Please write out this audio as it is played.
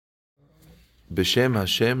B'Shem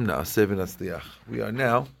Hashem na'aseh v'natzliach. We are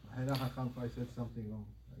now. I know how come I said something wrong.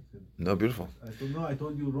 No, beautiful. I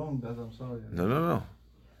told you wrong. I'm sorry. No.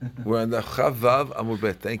 We're on the Chav Vav Amud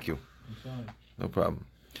Bet. Thank you. I'm sorry. No problem.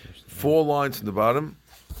 4 lines from the bottom.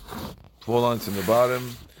 4 lines from the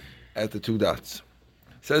bottom at the 2 dots.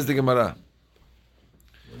 Says the Gemara.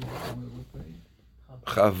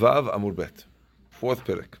 Chav Vav Amud Bet. 4th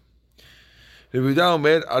Perek. Rabbi Yehuda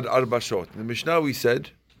Omer ad arba shot. In the Mishnah we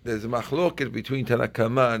said there's a machloket between Tanna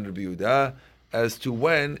Kama and Rabbi Yehuda as to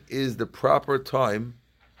when is the proper time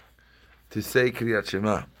to say Kriyat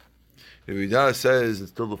Shema. Rabbi Yehuda says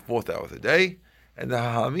it's still the 4th hour of the day, and the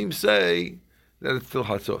Hahamim say that it's still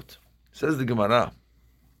Hatzot. Says the Gemara,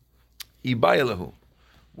 Ibayelahu.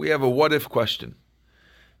 We have a what-if question.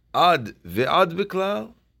 Ad ve'ad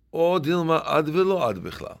biklal, or dilma ad ve'lo ad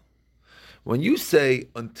biklal. When you say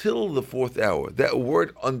until the 4th hour, that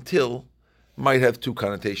word until might have 2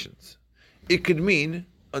 connotations. It could mean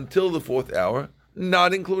until the 4th hour,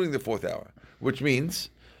 not including the 4th hour, which means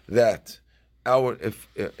that if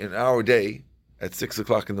in our day at 6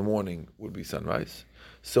 o'clock in the morning would be sunrise.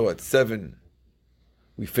 So at 7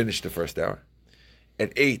 we finish the 1st hour.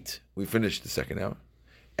 At 8 we finish the 2nd hour.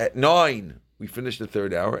 At 9 we finish the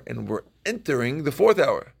 3rd hour, and we're entering the 4th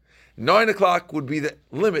hour. 9 o'clock would be the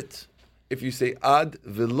limit if you say ad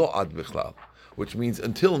v'lo ad bichlal, which means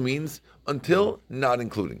until, not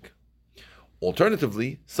including.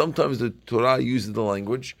 Alternatively, sometimes the Torah uses the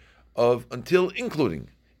language of until including.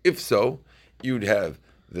 If so, you'd have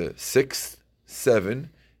the 6th, 7,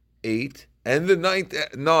 8, and the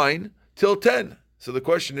 9th, 9 till 10. So the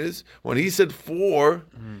question is, when he said 4,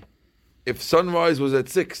 if sunrise was at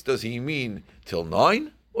 6, does he mean till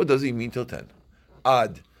 9 or does he mean till 10?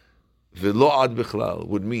 Ad v'lo ad bichlal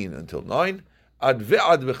would mean until 9. Ad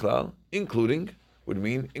ve'ad bichlal, including, would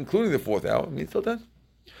mean including the 4th hour, means till 10.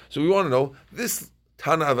 So we want to know, this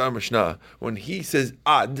Tana of Mishnah, when he says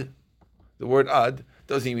ad, the word ad,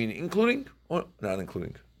 does he mean including or not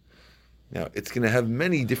including? Now, it's going to have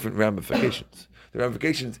many different ramifications. The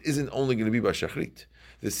ramifications isn't only going to be by Shachrit.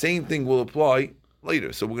 The same thing will apply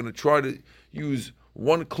later. So we're going to try to use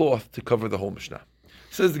one cloth to cover the whole Mishnah.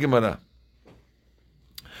 Says the Gemara.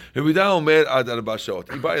 Do we say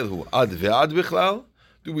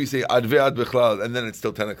ad ve'ad bichlal and then it's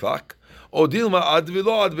still 10 o'clock? Or dilma ad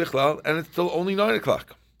ve'lo ad bichlal and it's still only 9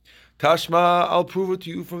 o'clock? Tashma, I'll prove it to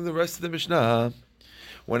you from the rest of the Mishnah.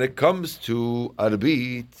 When it comes to when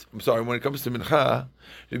it comes to Mincha,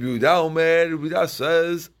 Rabbi Yehuda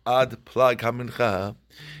says ad plag ha-mincha.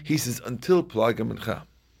 He says until plag ha-mincha.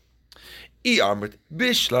 I amrit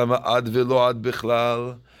bishlama ad ve'lo ad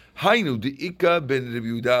bichlal. Hainu de'ika ben Rabbi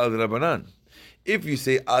Yehuda al Rabbanan. If you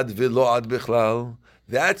say ad ve'lo ad bichlal,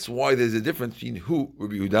 that's why there's a difference between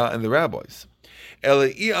Rabbi Yehuda and the rabbis.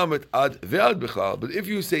 But if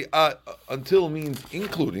you say until means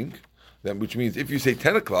including, then which means if you say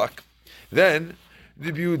 10 o'clock, then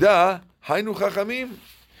Rabbi Yehuda hainu chachamim.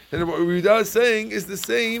 And what Rabbi Yehuda is saying is the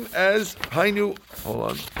same as hainu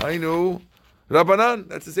Rabbanan.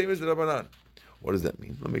 That's the same as the Rabbanan. What does that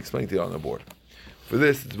mean? Let me explain to you on the board. For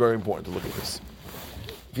this, it's very important to look at this.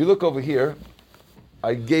 If you look over here,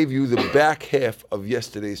 I gave you the back half of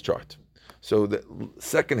yesterday's chart. So the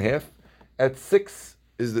second half at 6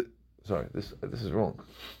 is the. Sorry, this is wrong.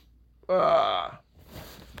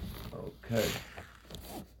 Okay.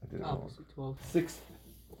 I did it wrong. 12. 6,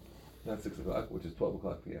 not 6 o'clock, which is 12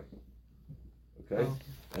 o'clock p.m. Okay? Oh.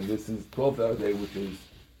 And this is 12th hour day, which is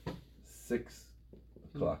 6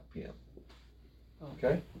 o'clock p.m.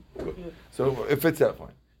 Okay? Good. So it fits that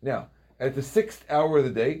fine. Now, at the 6th hour of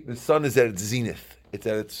the day, the sun is at its zenith. It's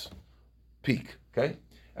at its peak. Okay?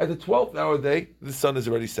 At the 12th hour of the day, the sun is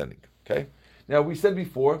already setting. Okay? Now, we said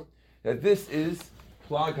before that this is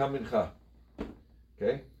plag ha-mincha.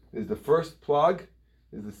 Okay? There's the first plag.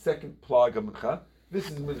 There's the second plag ha-mincha. This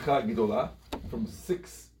is mincha gidolah from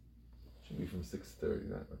 6. Should be from 6:30.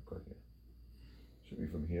 Not quite here. Should be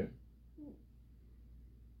from here.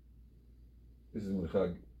 This is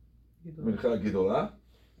mincha gidolah.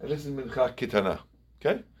 And this is mincha kitana.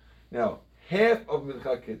 Okay? Now, half of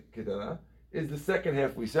mincha kitana is the second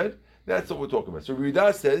half we said. That's what we're talking about. So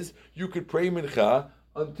Yehuda says you could pray mincha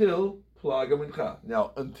until plag mincha.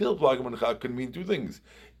 Now, until plag mincha could mean 2 things.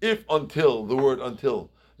 If until, the word until,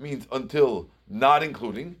 means until not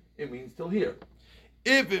including, it means till here.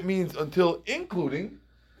 If it means until including,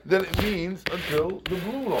 then it means until the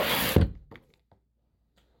blue line.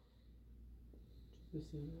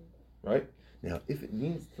 Right? Now, if it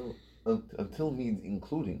means until means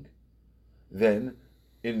including, then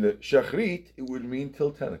in the Shachrit, it would mean till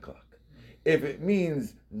 10 o'clock. If it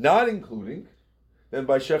means not including, then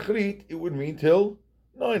by shachrit it would mean till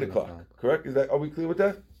 9 o'clock. Correct? Are we clear with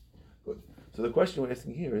that? Good. So the question we're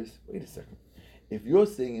asking here is, wait a second. If you're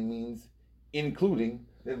saying it means including,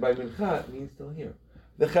 then by mincha it means till here.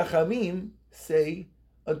 The Chachamim say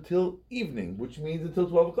until evening, which means until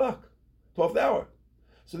 12 o'clock, 12th hour.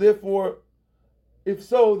 So therefore, if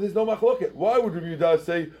so, there's no machloket. Why would Rabbi Yehuda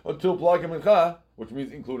say until Plag Mincha, which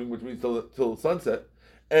means including, which means till sunset,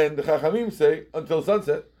 and the Chachamim say until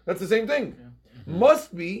sunset? That's the same thing. Yeah.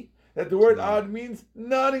 Must be that the word ad means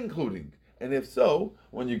not including. And if so,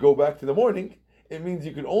 when you go back to the morning, it means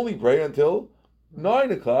you can only pray until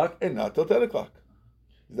 9 o'clock and not till 10 o'clock.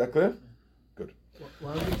 Is that clear? Good.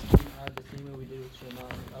 Why would we add the same way we did with Shema,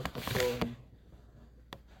 Al-Qator?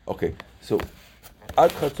 Okay, so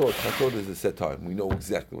Ad Chatzot is a set time. We know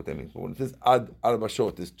exactly what that means. But when it says Ad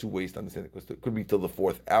Bashot, there's two ways to understand it. Because it could be till the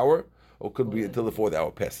 4th hour, or it could be until the 4th hour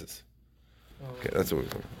passes. Okay, that's what we're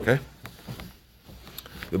doing. Okay?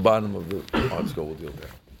 The bottom of the article will deal there.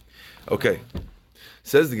 Okay.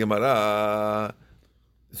 Says the Gemara,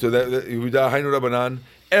 so that Yehuda Hainu Rabbanan,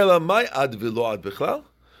 Ela mai ad v'lo ad bichlal?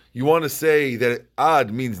 You want to say that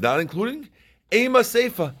ad means not including? Ema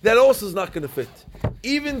seifa, that also is not going to fit.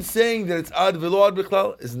 Even saying that it's ad v'lo ad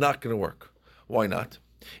bichlal is not going to work. Why not?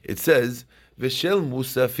 It says, V'shel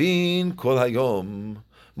musafin kol hayom.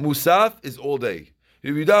 Musaf is all day.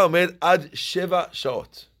 Yehuda omer ad sheva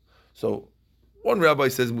shaot. So, one rabbi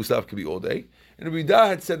says musaf can be all day. And Yehuda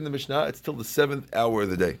had said in the Mishnah, it's till the 7th hour of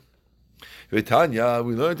the day. V'tanya,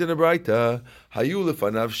 we learned in the Braita, hayu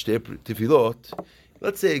lefanav shte tefilot.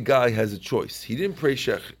 Let's say a guy has a choice. He didn't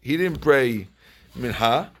pray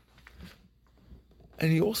minha,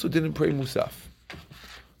 and he also didn't pray musaf.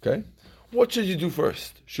 Okay? What should you do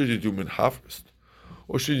first? Should you do minha first?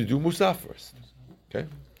 Or should you do musaf first? Okay?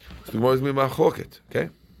 So the Gemara is machloket. Okay?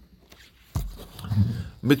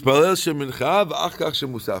 Mitpalel shemincha v'achkach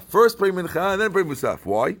shemusaf. First pray mincha and then pray musaf.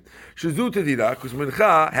 Why? Shazu tedira, because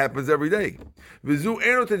mincha happens every day. V'zu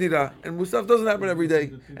eno tedira, and musaf doesn't happen every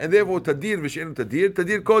day. And therefore tadir v'shenu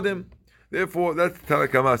tadir kodem. Therefore, that's what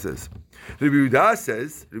Tanakama says. Rabbi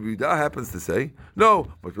Yehuda happens to say, no,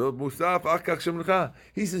 musaf achkach shemincha.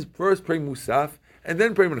 He says first pray musaf and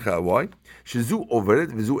then pray mincha. Why? Shazu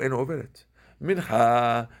overet v'zu eno overet.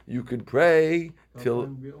 Mincha, you can pray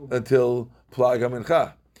until Plag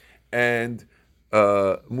HaMincha. And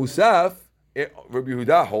Musaf, Rabbi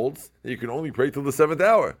Yehuda holds that you can only pray till the 7th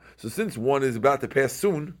hour. So since one is about to pass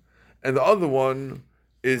soon, and the other one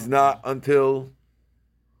is not until,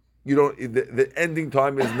 the ending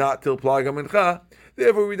time is not till Plag HaMincha,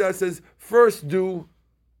 therefore Rabbi Yehuda says, first do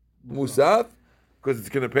Musaf, because it's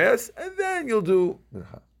going to pass, and then you'll do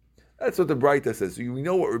Mincha. That's what the Braita says. So we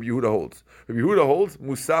know what Rabbi Yehuda holds. Rabbi Yehuda holds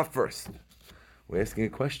Musaf first. We're asking a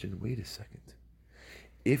question. Wait a second.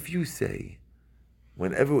 If you say,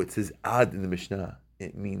 whenever it says ad in the Mishnah,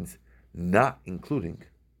 it means not including.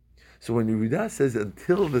 So when Yehuda says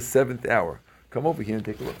until the 7th hour, come over here and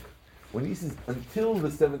take a look. When he says until the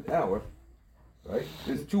 7th hour, right?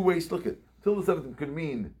 There's two ways to look at it. Till the 7th could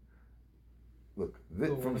mean, look,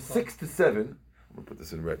 from 6 to 7. I'm going to put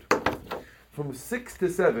this in red. From 6 to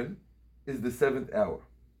 7 is the 7th hour.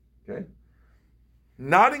 Okay?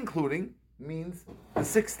 Not including means the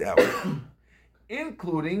 6th hour.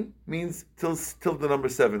 Including means till the number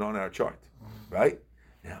 7 on our chart. Right?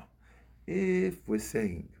 Now, if we're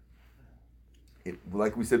saying,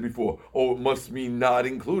 like we said before, it must mean not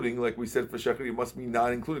including, like we said for Shachri, it must mean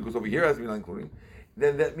not including, because over here it has to be not including,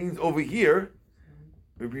 then that means over here,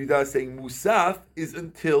 Rabbi Yehuda is saying Musaf is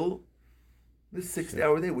until the 6th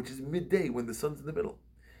hour day, which is midday when the sun's in the middle.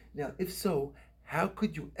 Now, if so, how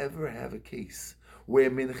could you ever have a case where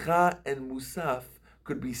Mincha and Musaf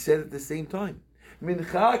could be said at the same time?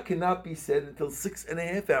 Mincha cannot be said until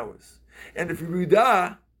 6.5 hours. And if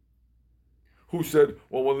Yehuda, who said,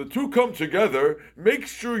 well, when the two come together, make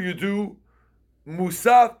sure you do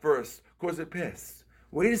Musaf first, because it passed.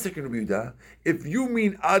 Wait a second, Rabbi Yehuda. If you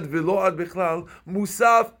mean ad v'lo ad bichlal,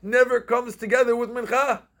 Musaf never comes together with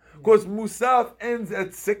Mincha. Because Musaf ends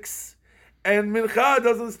at 6, and Mincha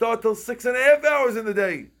doesn't start till 6.5 hours in the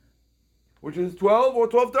day, which is 12 or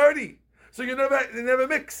 12:30. So they never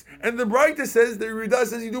mix. And the Braita says that Yehuda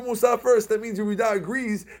says you do Musaf first. That means Yehuda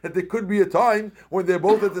agrees that there could be a time when they're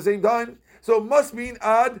both at the same time. So it must mean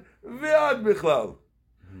ad ve'ad bichlal.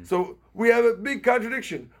 So we have a big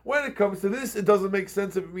contradiction. When it comes to this, it doesn't make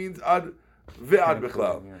sense if it means ad ve'ad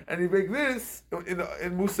bichlal. And you make this in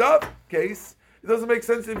Musaf case. It doesn't make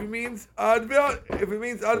sense if it means ad ve'ad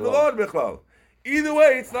bichlal. Either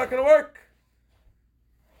way, it's not going to work.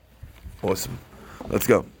 Awesome. Let's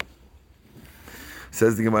go.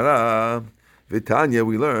 Says the Gemara, Vitanya,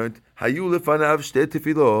 we learned, Hayu lefanav shte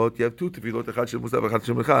tefilot. You have two tefilot, echad shel musaf, echad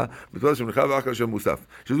shel mincha, b'tfilah shel mincha, v'achad shel musaf.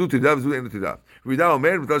 Shezut tidav, zut ein tidav. Rida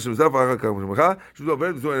omer, b'tfilah shel musaf, v'achad shel mincha, shezut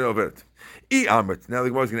overet, zut ein overet. I amrit. Now the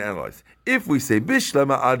Gemara is going to analyze. If we say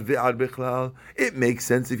bishlama ad ve'ad bechlal, it makes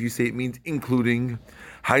sense if you say it means including.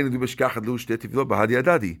 That's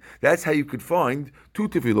how you could find two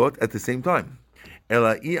tefillot at the same time.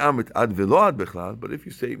 But if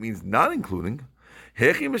you say it means not including,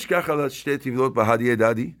 how can you find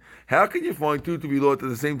two tefillot at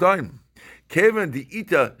the same time?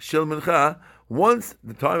 Once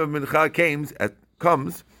the time of mincha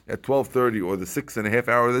comes at 12:30 or the 6.5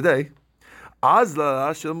 hour of the day,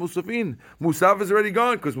 Musaf is already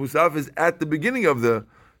gone because Musaf is at the beginning of the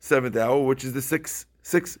 7th hour, which is the 6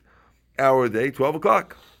 hour day, 12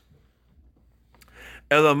 o'clock.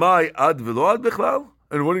 Elamai ad velo ad bechlal?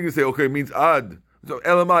 And what are you going to say? Okay, it means ad. So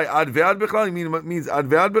elamai ad ve'ad bechlal? It means ad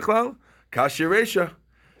ve'ad bechlal? Kashi resha.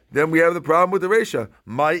 Then we have the problem with the resha.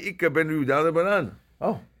 Mai ikka ben Yehuda banan.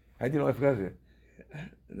 Oh, how do you know I forgot it?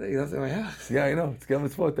 You don't say my house. Yeah, I know. It's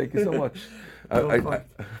Gavin's fault. Thank you so much.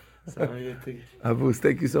 Sorry, Abus,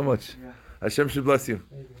 thank you so much. Yeah. Hashem should bless you.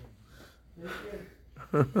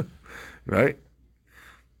 Right?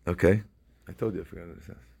 Okay. I told you I forgot what it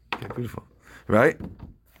says. Okay, beautiful. Right?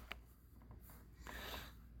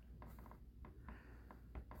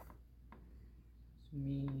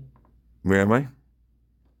 Me Where am I?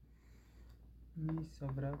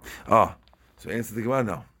 sabra. So answer the Gemara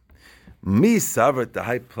now. Mi savrat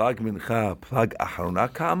tahai plag mincha plag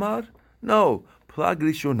acharona ka'amar? No, plag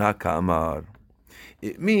rishona ka'amar.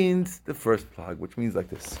 It means the first plag, which means like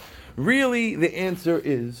this. Really, the answer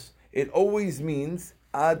is, it always means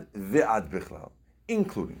ad ve'ad bichlal,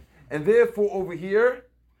 including. And therefore, over here,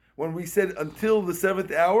 when we said until the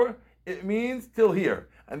 7th hour, it means till here.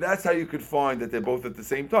 And that's how you could find that they're both at the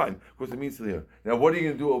same time, because it means till here. Now, what are you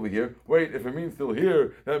going to do over here? Wait, if it means till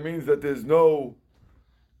here, that means that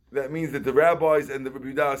that means that the rabbis and the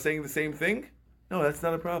Rebbe Yehuda are saying the same thing? No, that's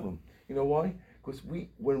not a problem. You know why? Because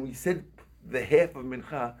when we said the half of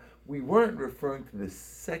mincha, we weren't referring to the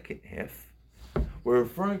second half. We're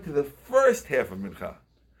referring to the first half of mincha.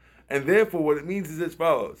 And therefore, what it means is as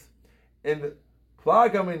follows. In the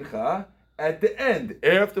plag mincha, at the end,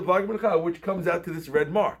 after plag mincha, which comes out to this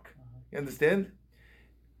red mark. You understand?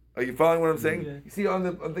 Are you following what I'm saying? Yeah. You see, on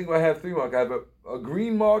the thing where I have 3 marks, I have a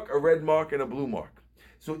green mark, a red mark, and a blue mark.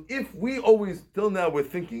 So if we always, till now, we're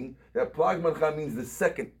thinking that plag mincha means the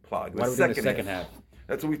second plag, Why do we think the second half?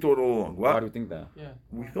 That's what we thought all along. What? Why do we think that? Yeah.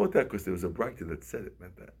 We thought that because there was a brighter that said it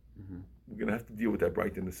meant that. We're going to have to deal with that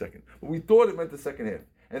brighter in a second. But we thought it meant the second half.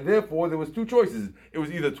 And therefore, there was 2 choices. It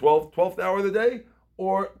was either 12th hour of the day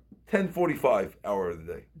or 10:45 hour of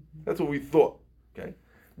the day. That's what we thought. Okay.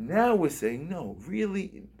 Now we're saying, no,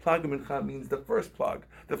 really, plag mincha means the first plag,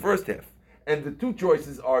 the first half. And the 2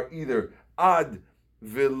 choices are either ad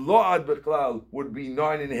velo ad bechlal would be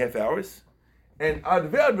 9.5 hours, and ad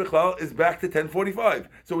ve'ad bechlal is back to 10:45.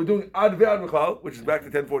 So we're doing ad ve'ad bechlal, which is back to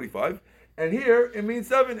 10:45, and here it means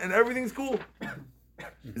 7, and everything's cool.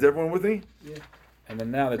 Is everyone with me? Yeah. And then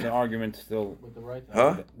now there's an argument still. With the right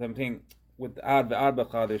Huh? I'm thinking with ad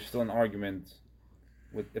b'chal, there's still an argument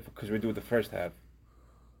because we do it the first half.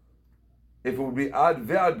 If it would be ad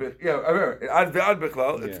ve'ad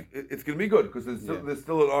bechlal, it's going to be good because there's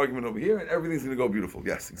still an argument over here, and everything's going to go beautiful.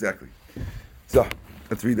 Yes, exactly. So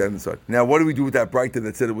let's read that inside. Now, what do we do with that brighter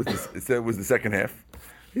that said it was the second half?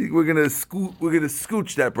 We're gonna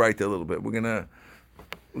scooch that brighter a little bit. We're gonna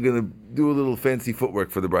do a little fancy footwork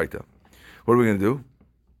for the brighter. What are we gonna do?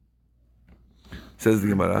 Says the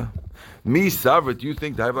Gemara. Mi savrit, you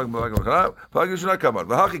think the Emat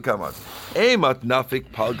nafik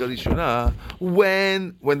palga rishona.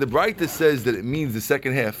 When the brighter says that it means the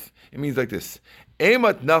second half, it means like this.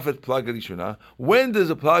 Emat nafet plaga rishona. When does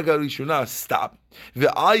a plaga rishona stop?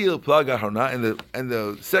 Ve'ayil plaga harna, and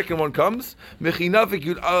the second one comes. Mechinafik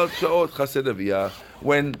yud al shaot chasedavia.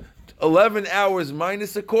 When 11 hours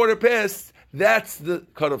minus a quarter past, that's the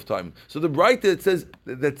cutoff time. So the brighter that says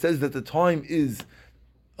that the time is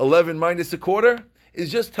 11 minus a quarter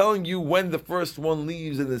is just telling you when the first one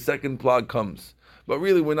leaves and the second plug comes. But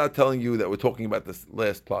really, we're not telling you that we're talking about this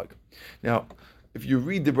last plug. Now, if you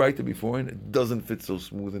read the Breita before, and it doesn't fit so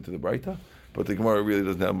smooth into the Breita, but the Gemara really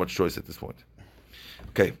doesn't have much choice at this point.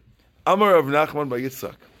 Okay. Amar Rav Nachman bar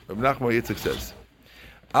Yitzchak. Rav Nachman bar Yitzchak says,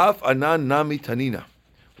 Af anan nami tanina.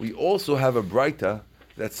 We also have a Breita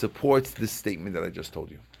that supports this statement that I just told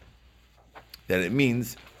you. That it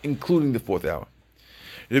means including the 4th hour.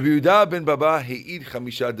 Rabbi Yehuda ben Baba he'id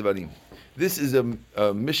chamisha dvarim. This is a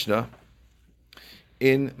Mishnah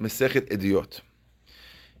in Masechet Ediyot.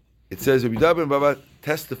 it says Rabbi Yehuda ben Baba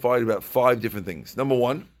testified about 5 different things. Number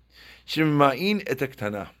 1, Shema'in et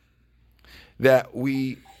ktana, that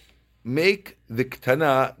we make the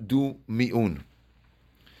ktana do mi'un.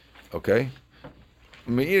 Okay?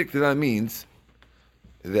 Mi'in et ktana means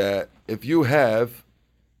that if you have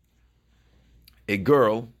a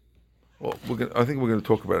girl, well, I think we're going to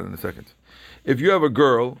talk about it in a second. If you have a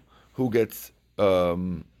girl who gets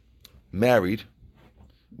married,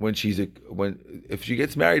 if she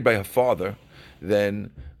gets married by her father,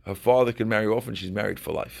 then her father can marry her off and she's married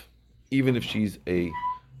for life. Even if she's a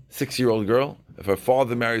 6-year-old girl, if her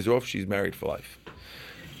father marries her off, she's married for life.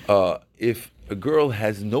 If a girl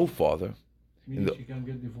has no father, Meaning she can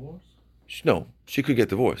get divorced? no, she could get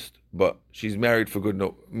divorced, but she's married for good.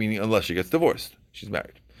 No, meaning unless she gets divorced, she's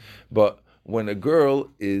married. But when a girl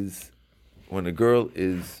is under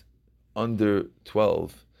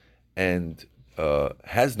 12 and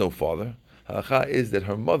has no father, halakha is that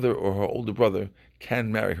her mother or her older brother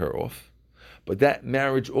can marry her off, but that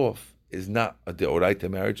marriage off is not a deoraita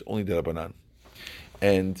marriage, only derabanan.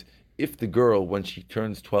 And if the girl, when she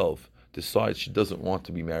turns 12, decides she doesn't want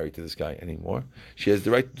to be married to this guy anymore, she has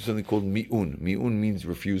the right to do something called mi'un. Mi'un means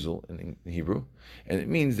refusal in Hebrew. And it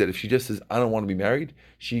means that if she just says, I don't want to be married,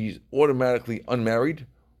 she's automatically unmarried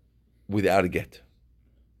without a get.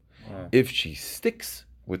 Wow. If she sticks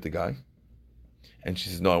with the guy, and she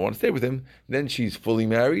says, no, I want to stay with him, then she's fully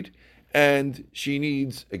married, and she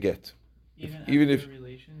needs a get. Even after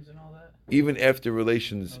relations and all that? Even after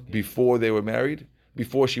relations before they were married,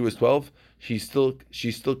 before she was 12, she still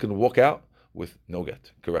can walk out with no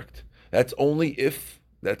get. Correct. That's only if,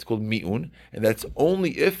 that's called mi'un, and that's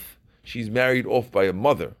only if she's married off by a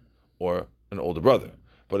mother or an older brother.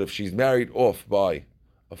 But if she's married off by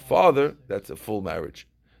a father, that's a full marriage.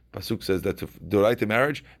 Pasuk says that's a doraita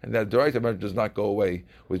marriage, and that doraita marriage does not go away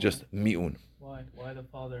with just mi'un. Why? Why the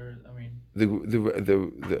father? I mean,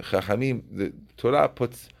 The Chachamim, the Torah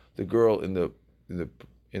puts the girl in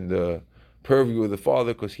the purview of the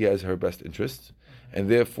father because he has her best interests, and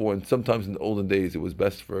therefore, and sometimes in the olden days, it was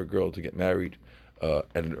best for a girl to get married at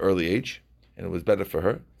an early age, and it was better for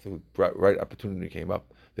her. So, right opportunity came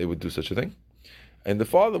up, they would do such a thing, and the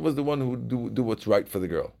father was the one who would do what's right for the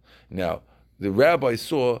girl. Now, the rabbi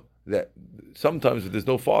saw that sometimes if there's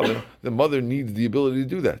no father, the mother needs the ability to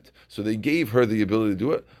do that. So they gave her the ability to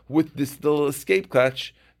do it with this little escape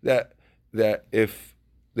catch that if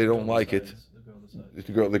they don't like it,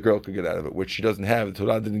 the girl could get out of it, which she doesn't have. The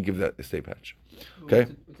Torah didn't give that escape hatch. Okay?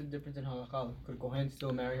 What's the difference in halakha? Could Kohen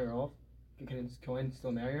still marry her off? Can Kohen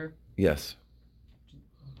still marry her? Yes.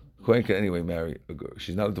 Kohen can anyway marry a girl.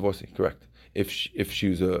 She's not a divorcee, correct. If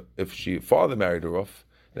she father married her off,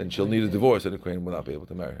 then she'll need a divorce, and the Kohen will not be able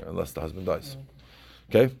to marry her unless the husband dies.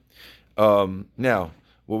 Okay? Now,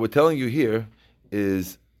 what we're telling you here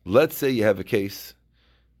is, let's say you have a case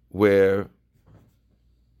where,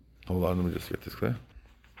 hold on, let me just get this clear.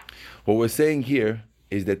 What we're saying here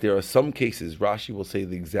is that there are some cases, Rashi will say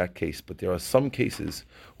the exact case, but there are some cases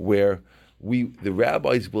where the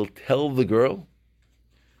rabbis will tell the girl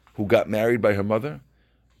who got married by her mother,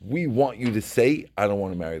 we want you to say, I don't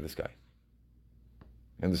want to marry this guy.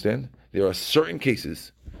 Understand? There are certain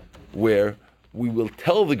cases where we will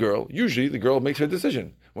tell the girl, usually the girl makes her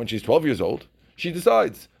decision. When she's 12 years old, she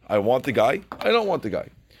decides, I want the guy, I don't want the guy.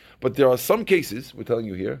 But there are some cases, we're telling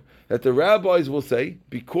you here, that the rabbis will say,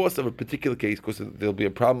 because of a particular case, because there'll be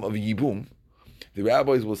a problem of yibum, the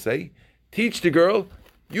rabbis will say, teach the girl,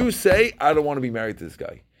 you say, I don't want to be married to this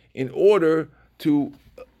guy, in order to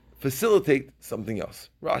facilitate something else.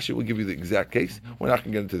 Rashi will give you the exact case. We're not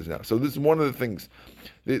going to get into this now. So this is one of the things.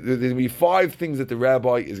 There's going to be 5 things that the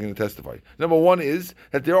rabbi is going to testify. Number 1 is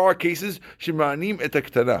that there are cases, shemanim et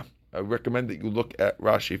aktana. I recommend that you look at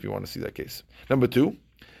Rashi if you want to see that case. Number 2,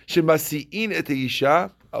 shemasi'in et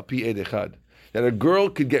isha al pi ed echad. That a girl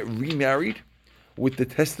could get remarried with the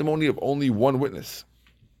testimony of only one witness.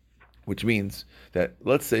 Which means that,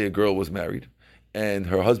 let's say a girl was married and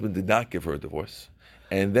her husband did not give her a divorce.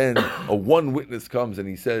 And then a one witness comes and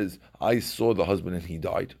he says, I saw the husband and he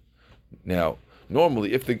died. Now,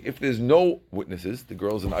 normally, if there's no witnesses, the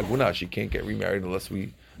girl's an aguna, she can't get remarried unless the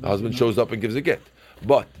husband shows up and gives a get.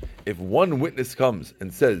 But if one witness comes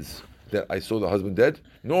and says that I saw the husband dead,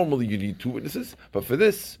 normally you need 2 witnesses. But for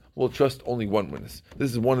this, we'll trust only one witness.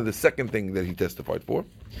 This is one of the second thing that he testified for.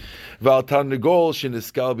 And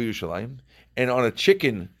on a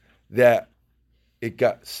chicken that it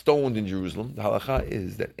got stoned in Jerusalem, the halakha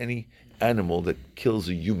is that any animal that kills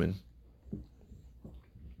a human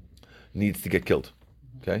needs to get killed.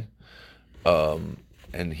 Okay?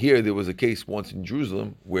 And here there was a case once in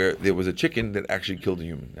Jerusalem where there was a chicken that actually killed a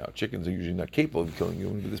human. Now, chickens are usually not capable of killing a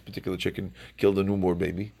human, but this particular chicken killed a newborn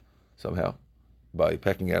baby somehow by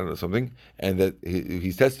pecking at it or something. And that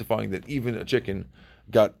he's testifying that even a chicken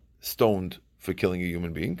got stoned for killing a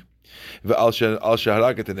human being. ועל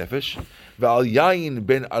שהרג את הנפש, ועל יין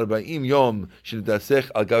בן 40 יום שנתאסף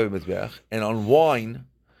על גבי המזבח, and on wine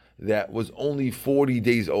that was only 40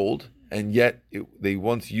 days old, and yet they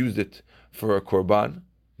once used it for a korban.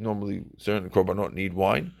 Normally, certain korbanot need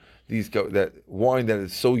wine. That wine that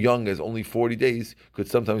is so young as only 40 days could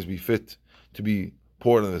sometimes be fit to be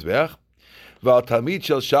poured on the mizbeach. ועל תלמיד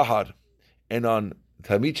של שחר, and on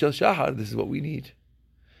תלמיד של שחar, this is what we need.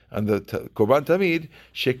 And the Korban Tamid,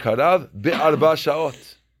 shekarav be'arba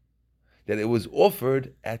sha'ot, that it was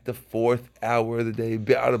offered at the 4th hour of the day,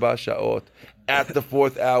 be'arba sha'ot, at the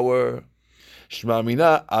 4th hour. Shma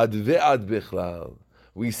mina ad ve'ad bichlal.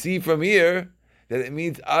 We see from here that it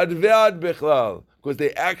means ad ve'ad bichlal, because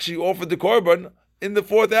they actually offered the Korban in the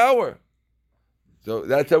 4th hour. So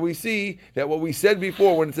that's how we see that what we said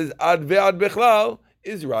before when it says ad ve'ad bichlal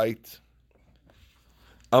is right.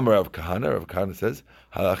 Amar Rav Kahana says,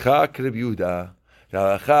 Halacha k'Reb Yehuda. The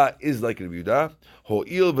halacha is like Reb Yehuda.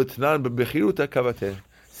 Ho'il v'tnan b'bechiruta kavateh.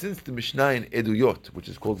 Since the Mishnah in Eduyot, which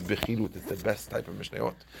is called Bechirut, it's the best type of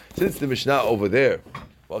Mishnayot. Since the Mishnah over there,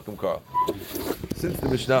 welcome Carl. Since the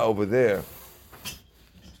Mishnah over there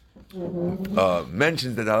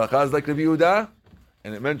mentions that halacha is like Reb Yehuda,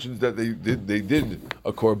 and it mentions that they did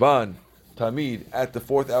a korban tamid at the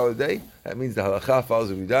 4th hour of the day, that means the halacha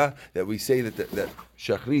follows Reb Yehuda, that we say that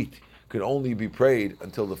shachrit could only be prayed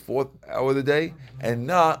until the 4th hour of the day and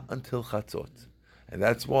not until chatzot. And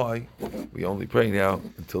that's why we only pray now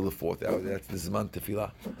until the 4th hour. That's the Zman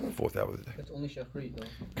Tefillah, 4th hour of the day. That's only shachrit, though.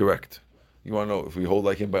 Correct. You want to know if we hold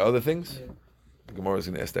like him by other things? Yeah. The Gemara is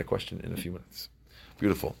going to ask that question in a few minutes.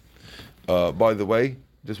 Beautiful. By the way,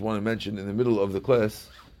 just want to mention in the middle of the class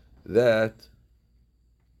that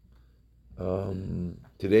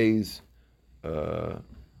today's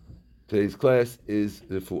class is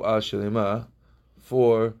Refuah Shelema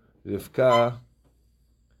for Rivka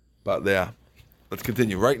Bat Leah. Let's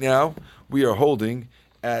continue. Right now, we are holding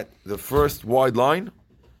at the first wide line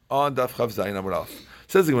on Daf Chav Zayin Amud Aleph.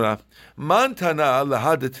 Says the Gemara, Man Tana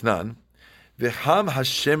Lahadetnan V'Ham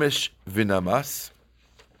Hashemesh V'Namas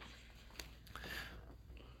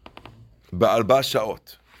Ba'arba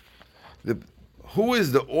Sha'ot. Who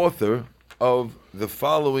is the author of the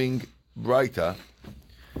following Braita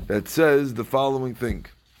that says the following thing?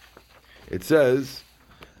 It says,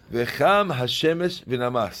 V'cham hashemesh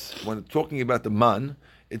v'namas. When talking about the man,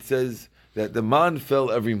 it says that the man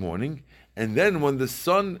fell every morning, and then when the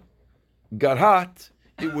sun got hot,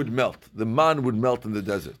 it would melt. The man would melt in the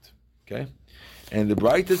desert. Okay? And the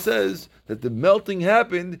Braita says that the melting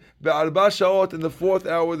happened be'arba sha'ot in the 4th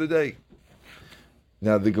hour of the day.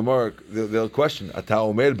 Now the Gemara, they'll question, Ata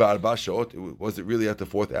omer ba'arba sha'ot, was it really at the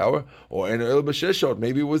 4th hour? Or en el b'shesh sha'ot,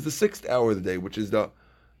 maybe it was the 6th hour of the day, which is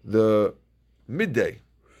the midday.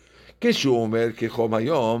 Kishu omer kechom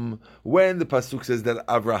hayom, when the pasuk says that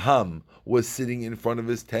Avraham was sitting in front of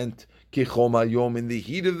his tent, kechom hayom, in the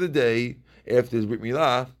heat of the day, after his Brit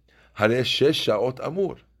Milah, hareh shesh sha'ot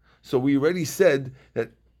amur. So we already said that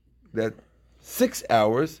 6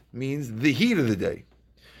 hours means the heat of the day.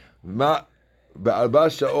 Ba'arba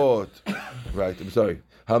sha'ot, right, I'm sorry.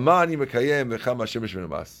 Hamani mekayem v'cham hashemesh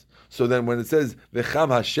v'namas. So then when it says v'cham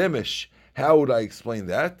hashemesh, how would I explain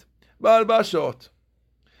that? Ba'arba sha'ot.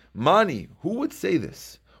 Mani, who would say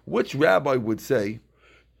this? Which rabbi would say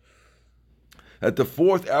that the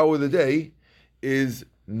 4th hour of the day is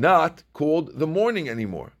not called the morning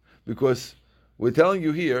anymore? Because we're telling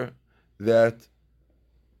you here that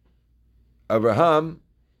Abraham,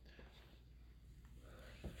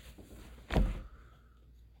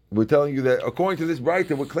 we're telling you that according to this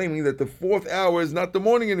Braita, we're claiming that the 4th hour is not the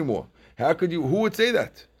morning anymore. How could you? Who would say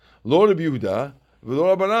that? Lo Rabbi Yehuda,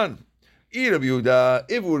 v'lo Rabbanan. Rabbi Yehuda,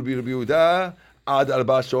 if it would be Rabbi Yehuda, ad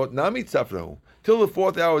arba shot namit safrahu. Till the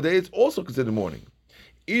 4th hour of the day, it's also considered morning.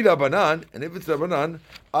 Rabbanan, and if it's Rabbanan,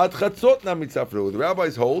 ad chatzot namit safrahu. The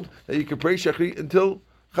rabbis hold that you can pray shachrit until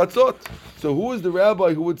chatzot. So who is the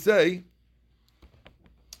rabbi who would say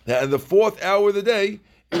that in the 4th hour of the day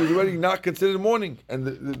it was already not considered morning and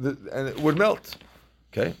and it would melt?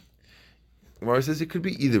 Okay. Gemara says it could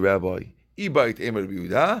be either rabbi. Ibait emer Rabbi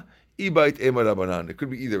Yehuda. Ibait Emar Rabbanan. It could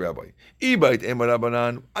be either rabbi. Ibait Emar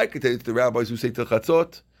Rabbanan. I could tell you it's the rabbis who say till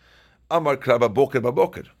Chatzot. Amar Kra Baboker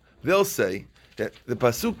Baboker. They'll say that the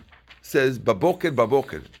pasuk says Baboker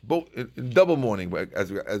Baboker, double morning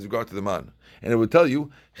as regard to the man, and it would tell you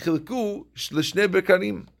Chilku Shlishne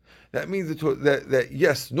Bekarim, that means that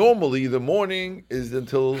yes, normally the morning is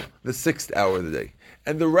until the 6th hour of the day.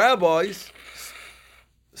 And the rabbis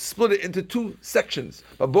split it into two sections,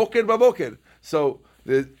 baboker. So,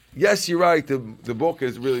 yes, you're right, the boker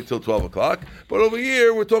is really till 12 o'clock, but over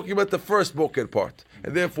here we're talking about the first boker part.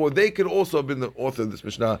 And therefore, they could also have been the author of this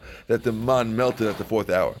Mishnah that the man melted at the 4th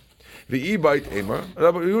hour. If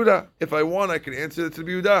I want, I can answer it to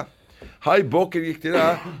Yehuda. Hi boker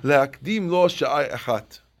yiktira leakdim lo sha'ai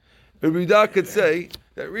achat. Yehuda could say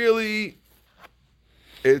that really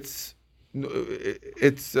it's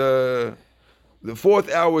the 4th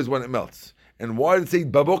hour is when it melts. And why did it say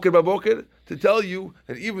baboker? To tell you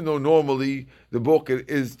that even though normally the boker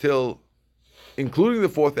is till including the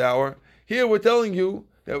 4th hour, here we're telling you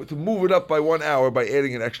that to move it up by 1 hour by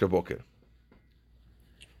adding an extra boker.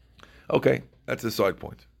 Okay, that's a side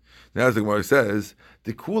point. Now as the Gemara says,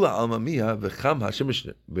 "Dekula almamiya v'cham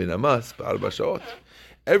hashemish benamas b'arba shaot."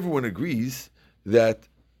 Everyone agrees that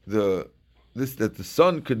the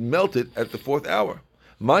sun could melt it at the 4th hour.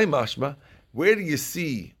 My mashma, where do you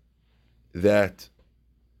see that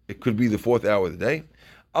it could be the 4th hour of the day?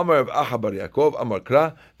 Amar Rav Acha bar Yaakov, Amar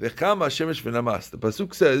Kra, v'cham hashemish v'namas. The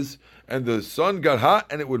pasuk says, and the sun got hot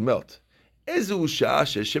and it would melt. Ezu sha'ah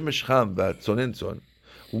she'shemesh cham v'atzonen tzon.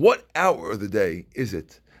 What hour of the day is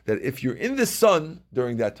it that if you're in the sun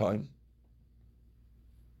during that time,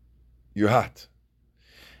 you're hot?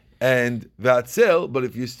 And v'atzel, but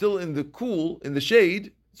if you're still in the cool, in the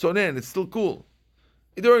shade, tzonen, it's still cool.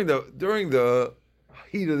 During the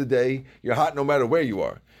heat of the day, you're hot no matter where you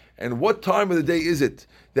are. And what time of the day is it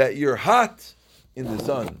that you're hot in the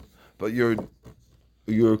sun, but you're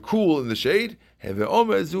cool in the shade? And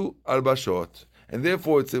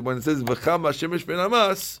therefore, when it says "V'cham hashemesh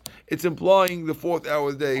benamas," it's implying the 4th hour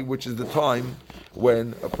of the day, which is the time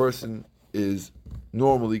when a person is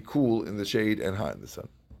normally cool in the shade and hot in the sun.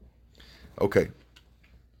 Okay.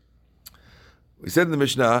 We said in the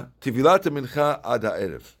Mishnah, "Tifilat mincha ad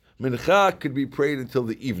ha'erev." Mincha could be prayed until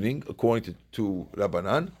the evening, according to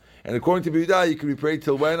Rabbanan, and according to Yehuda, you could be prayed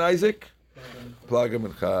till when, Isaac? Plaga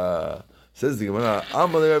mincha. Says the Gemara,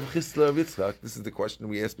 "Amalei Rav Chisda Rav Yitzchak." This is the question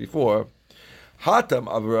we asked before. Hatam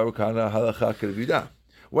Rav Kana halacha Rabbi Yehuda.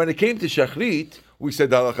 When it came to Shachrit, we said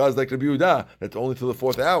the halacha is like Rabbi Yehuda, that's only till the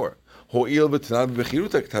 4th hour. Ho'il v'tanan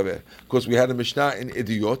v'chiruta k'taveh. Because we had a Mishnah in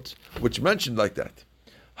Idiyot, which mentioned like that.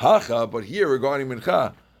 Hacha, but here regarding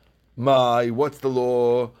Mincha, what's the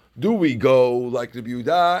law? Do we go like Rabbi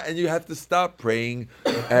Yehuda, and you have to stop praying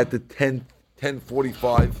at the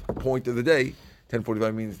 10:45 point of the day?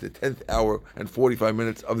 10:45 means the 10th hour and 45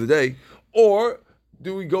 minutes of the day. Or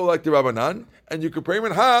do we go like the Rabbanan, and you can pray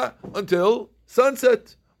Mincha until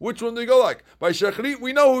sunset? Which one do you go like? By Shachrit,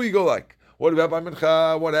 we know who you go like. What about by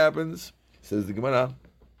Mincha? What happens? Says the Gemara,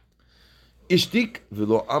 Ishtik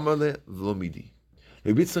v'lo amale v'lo midi.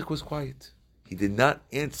 Rabbi Yitzchak was quiet. He did not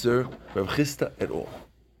answer Rav Chisda at all.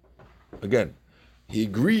 Again, he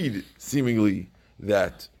agreed seemingly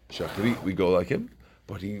that Shachrit, we go like him,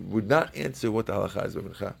 but he would not answer what the halacha is by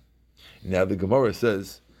Mincha. Now the Gemara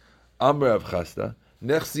says, Amr Rav Chisda,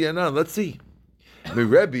 Nechsi Anan, let's see.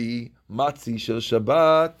 Merebi matzi shel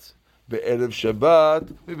Shabbat, be'erev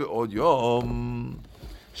Shabbat, be'od yom.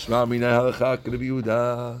 Shma mina halacha Rabbi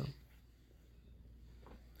Yehuda.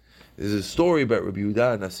 There's a story about Rabbi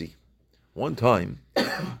Yehuda Nasi. One time,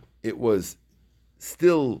 it was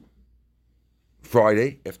still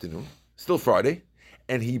Friday afternoon,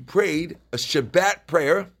 and he prayed a Shabbat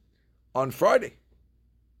prayer on Friday.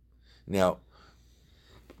 Now,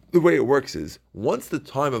 the way it works is, once the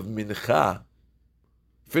time of Mincha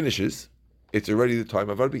finishes, it's already the time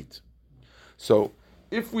of Arbit. So,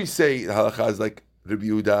 if we say the halacha is like Rabbi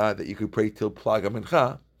Yehuda, that you could pray till Plaga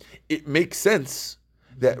Mincha, it makes sense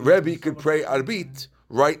that Rebbe could pray Arbit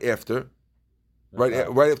right after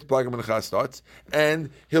Plaga Mincha starts, and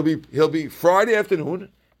he'll be Friday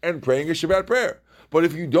afternoon and praying a Shabbat prayer. But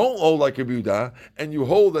if you don't hold like Rabbi Yehuda, and you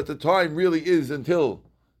hold that the time really is until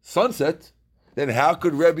sunset, then how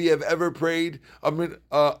could Rebbe have ever prayed a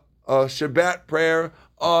Shabbat prayer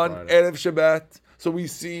on Erev Shabbat? So we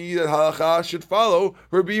see that halacha should follow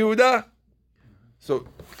Rabbi Yehuda. So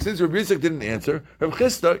since Rabbi Yitzchak didn't answer, Rav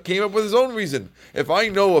Chisda came up with his own reason. If I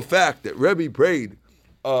know a fact that Rebbe prayed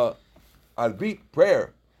Arbit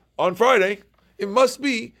prayer on Friday, it must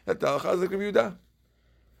be that the halacha is like Rabbi Yehuda.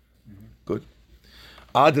 Good.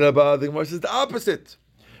 Adrabah, the Gemara says the opposite.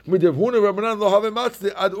 The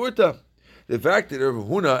fact that Rav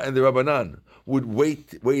Huna and the Rabbanan would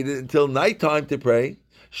wait until nighttime to pray,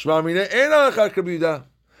 that means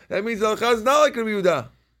the halacha is not like Rabbi Yehuda.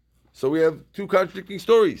 So we have two contradicting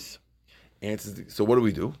stories. So what do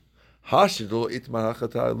we do? Since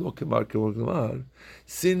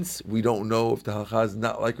we don't know if the halacha is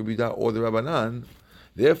not like Rabbi Yehuda or the Rabbanan,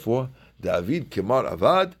 therefore, David Kemar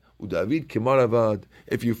Avad, David Kemar Avad.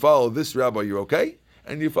 If you follow this rabbi, you're okay,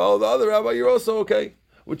 and you follow the other rabbi, you're also okay.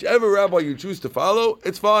 Whichever rabbi you choose to follow,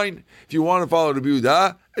 it's fine. If you want to follow Rabbi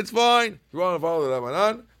Yehuda, it's fine. If you want to follow the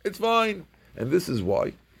Rabbanan, it's fine. And this is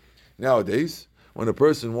why, nowadays, when a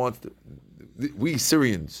person wants to, we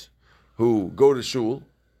Syrians who go to shul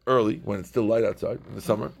early, when it's still light outside in the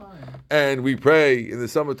summer, and we pray in the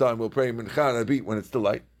summertime, we'll pray Mincha and Arbit when it's still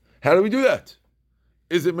light. How do we do that?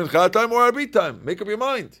 Is it Mincha time or Arbit time? Make up your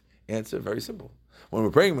mind. Answer, very simple. When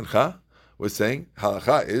we're praying Mincha, we're saying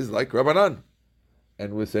Halacha is like Rabbanan.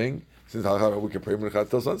 And we're saying, since Halacha, we can pray Mincha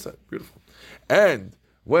till sunset. Beautiful. And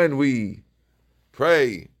when we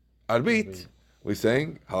pray Arbit, we're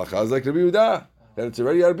saying Halacha is like Rabbi Yehuda. That it's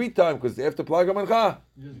already Arbit time because they have to plug Mincha.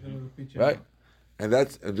 You're just going to repeat Right? And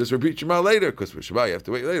just repeat Shema later, because for Shabbat you have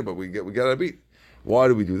to wait later, but we get a beat. Why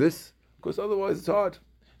do we do this? Because otherwise it's hard.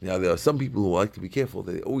 Now there are some people who like to be careful.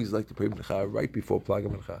 They always like to pray Mincha right before Plaga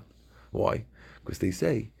Mincha. Why? Because they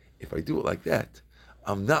say, if I do it like that,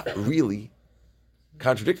 I'm not really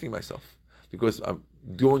contradicting myself. Because I'm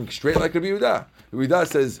doing straight like Rabbi Yehuda. Rabbi Yehuda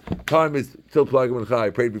says, time is till Plaga Mincha,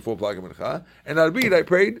 I prayed before Plaga Mincha. And Arbit, I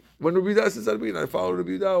prayed when Rabbi Yehuda says Arbit, and I followed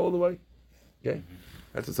Rabbi Yehuda all the way. Okay?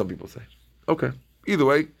 That's what some people say. Okay. Either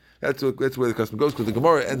way, that's where the custom goes, because the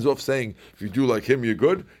Gemara ends off saying, if you do like him, you're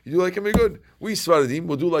good. You do like him, you're good. We Sfaradim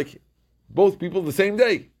will do like both people the same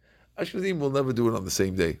day. Ashkenazim will never do it on the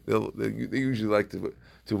same day. They usually like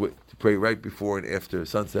to pray right before and after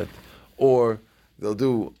sunset, or they'll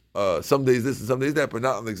do some days this and some days that, but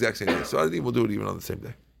not on the exact same day. Sfaradim will do it even on the same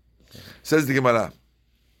day. Says the Gemara,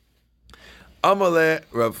 Amale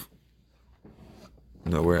Rav.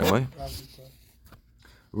 No, where am I?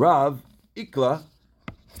 Rav Ikla.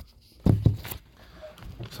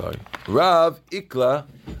 Rav Ikla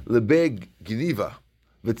lebeg Geniva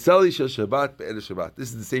v'tzali shel Shabbat be'erev Shabbat. This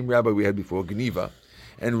is the same rabbi we had before, Geniva,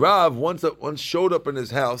 and Rav once showed up in his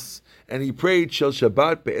house and he prayed shel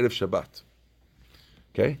Shabbat be'erev Shabbat.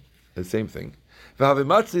 Okay, the same thing.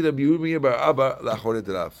 V'havimatzi Rabbi Yirmiyah bar Abba lachoret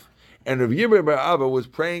Rav, and Rabbi Yirmiyah bar Abba was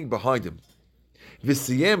praying behind him.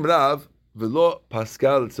 V'siyem Rav v'lo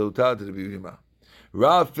Pascal tzotah to Rabbi Yirmiyah.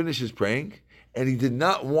 Rav finishes praying, and he did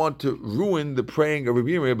not want to ruin the praying of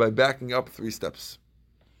Rabbi Yirmiyah by backing up 3 steps.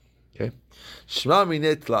 Okay? Shema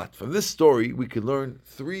mineh tlat. From this story, we can learn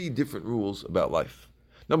 3 different rules about life.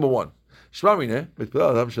 Number 1, Shema mineh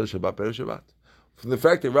mitpilal adam shel Shabbat be'erev Shabbat. From the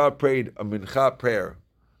fact that Rav prayed a mincha prayer,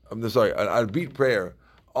 an arbit prayer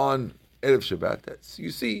on Erev Shabbat,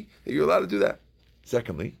 you see that you're allowed to do that.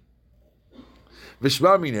 Secondly,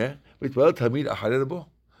 V'shema mineh mitpilal tamid acharei rabo.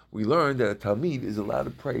 We learned that a Talmid is allowed to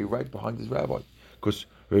pray right behind his rabbi, because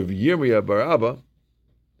Rabbi Yirmiyah bar Abba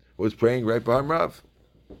was praying right behind Rav.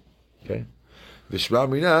 Okay, V'shema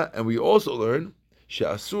mineh, and we also learn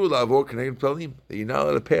she'asur la'avor k'neged palim, that you're not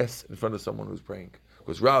allowed to pass in front of someone who's praying,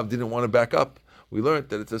 because Rav didn't want to back up. We learned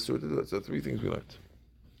that it's asur to do it. So 3 things we learned.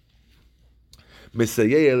 This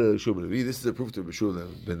is a proof to Bishul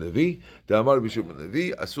ben Levi. Da'amar Bishul ben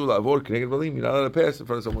Levi, asur la'avor k'neged palim, you're not allowed to pass in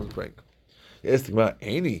front of someone who's praying. Yes,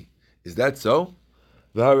 Aini, is that so?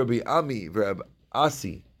 Rabbi Ami, Rabbi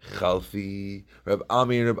Asi, Chalfi, Rabbi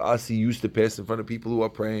Ami and Rabbi Asi used to pass in front of people who are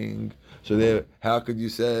praying. So how could you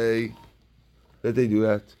say that they do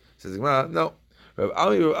that? Says no. Rabbi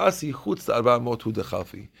Ami and Rabbi Asi, Chutz Arba Motu de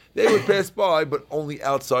Chalfi. They would pass by, but only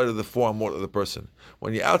outside of the 4 amot of the person.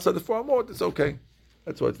 When you're outside the 4 amot, it's okay.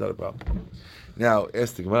 That's why it's not a problem. Now,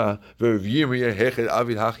 ask the Gemara, how did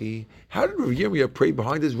Rav Yirmiyah pray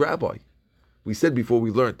behind his rabbi? We said before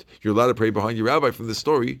we learned you're allowed to pray behind your rabbi from the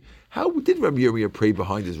story. How did Rabbi Yirmiyah pray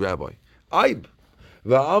behind his rabbi? Aib.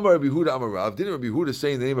 Va'amar Rabbi Yehuda Amar Rav. Didn't Rabbi Yehuda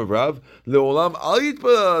say in the name of Rav, Le'olam al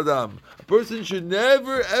yitpalel adam. A person should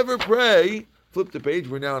never ever pray. Flip the page.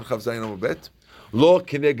 We're now on Chav Zayin Amar Bet. Lo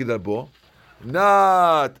keneged abo.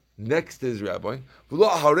 Not next to his rabbi. V'lo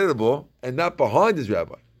acharei rabo, and not behind his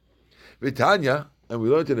rabbi. V'tanya, and we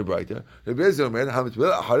learned in the Braita, Rabbi Eliezer Omer,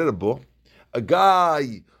 hamitpalel acharei rabo, a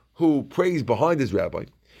guy who prays behind his rabbi,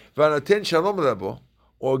 v'anaten shalom rabo,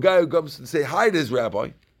 or a guy who comes to say hi to his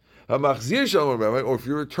rabbi, ha'machzir shalom rabbi, or if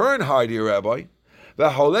you return hi to your rabbi,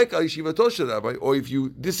 v'holek al yeshivato shel rabbi, or if you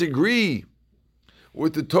disagree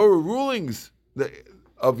with the Torah rulings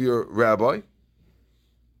of your rabbi,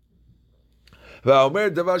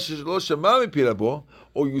 v'omer davar shelo shama mipi rabo,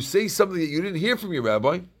 or you say something that you didn't hear from your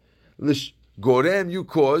rabbi, gorem, you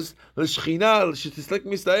cause l'shchina shetislik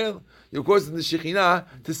mistael. You're causing the Shekhinah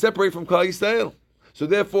to separate from Klal Yisrael. So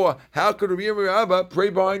therefore, how could Rabbi Yirmiyah pray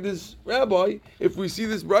behind his rabbi if we see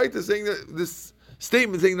this brighter saying that this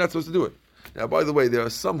statement saying you're not supposed to do it? Now, by the way, there are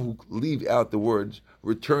some who leave out the words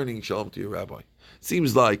returning shalom to your rabbi.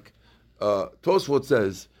 Seems like Tosfot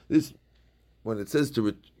says this when it says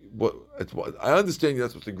to I understand you're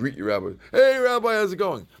not supposed to greet your rabbi. Hey, rabbi, how's it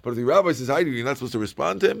going? But if the rabbi says hi to you, you're not supposed to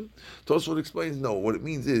respond to him. Tosfot explains, no. What it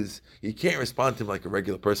means is you can't respond to him like a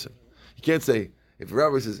regular person. You can't say if a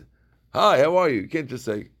rabbi says, "Hi, how are you?" You can't just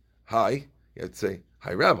say hi. You have to say,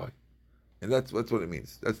 "Hi, rabbi," and that's what it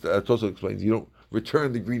means. That's Tosfot explains. You don't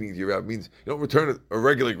return the greeting to your rabbi. It means you don't return a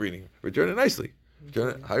regular greeting. Return it nicely. Return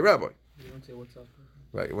it, "Hi, rabbi." You don't say what's up.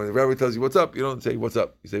 Right. When the rabbi tells you what's up, you don't say what's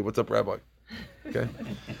up. You say what's up, rabbi. Okay?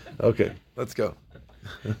 Okay, let's go.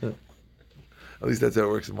 At least that's how it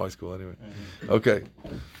works in my school anyway. Okay. I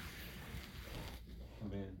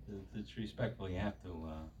mean, it's respectful. You have to.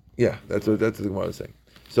 Yeah, that's what the Gemara is saying.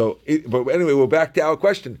 So, but anyway, we're back to our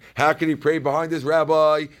question. How can he pray behind this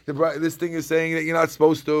rabbi? This thing is saying that you're not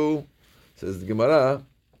supposed to. Says the Gemara.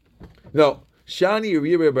 No. Shani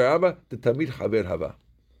Rabbi Barabba, the Tamid Haver Hava.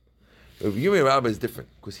 Rabbi Barabba is different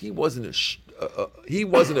because he wasn't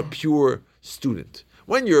a pure student.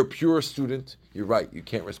 When you're a pure student, you're right. You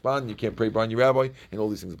can't respond. You can't pray behind your rabbi, and all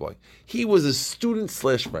these things apply. He was a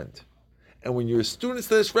student/friend, and when you're a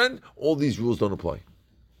student/friend, all these rules don't apply.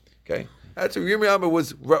 Okay, that's what Rabbi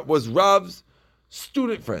was Rav's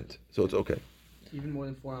student friend, so it's okay. Even more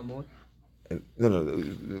than 4 amot. No,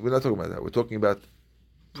 we're not talking about that. We're talking about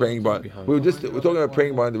praying behind. We're talking about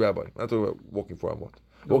praying behind the rabbi. We're not talking about walking for amot.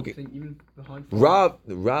 No, Walking. I'm saying even behind 4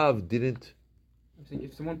 Rav didn't. I'm saying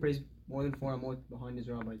if someone prays more than 4 amot behind his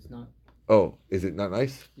rabbi, it's not. Oh, is it not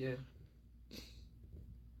nice? Yeah.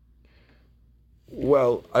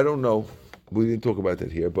 Well, I don't know. We didn't talk about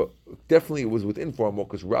that here, but definitely it was within 4 amot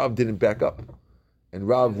because Rav didn't back up, and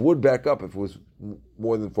Rav would back up if it was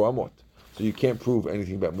more than 4 amot. So you can't prove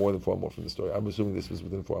anything about more than 4 amot from the story. I'm assuming this was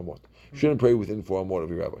within 4 amot. You shouldn't pray within 4 amot of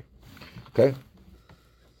your rabbi. Okay.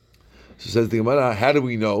 So says the Gemara, how do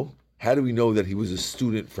we know? How do we know that he was a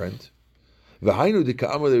student friend? V'hainu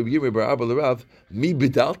deka'amar Rabbi Yirmiyah bar Abba l'Rav mi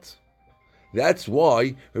bidalt. That's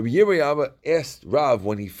why Rabbi Yirmiyah asked Rav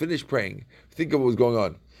when he finished praying. Think of what was going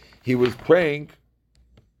on. He was praying.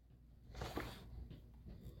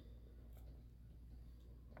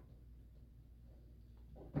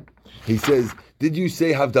 He says, "Did you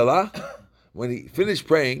say Havdalah?" When he finished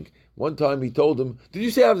praying, one time he told him, "Did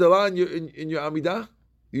you say Havdalah in your Amidah?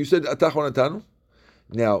 You said Atach Onatanu."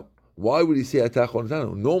 Now, why would he say Atach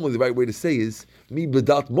Onatanu? Normally, the right way to say is Mi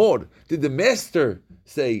Bedat Mor. Did the master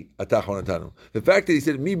say Atach Onatanu? The fact that he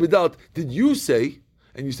said Mi Bedat, did you say?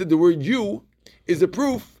 And you said the word "you" is a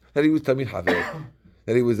proof that he was Tamid Haver,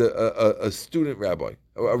 that he was a student rabbi,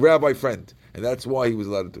 a rabbi friend, and that's why he was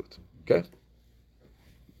allowed to do it. Okay.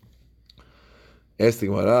 Ask the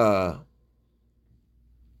Gemara,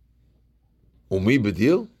 Umi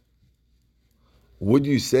Bedil? Would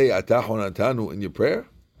you say Atach Onatanu in your prayer?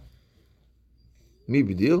 Mi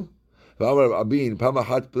Bedil? V'amar Abin,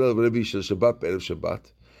 Pamachat Pelel Rabbi Shel Shabbat Be'erev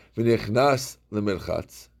Shabbat, V'nechnas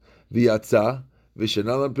Lemerchatz, V'yatza,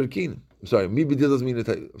 V'shanal Perkin. I'm sorry, Mi Bedil doesn't mean,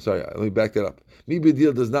 let me back that up. Mi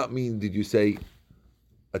Bedil does not mean, did you say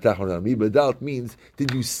Atach Onatanu? Mi Bedal means,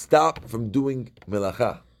 did you stop from doing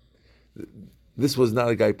Melacha? This was not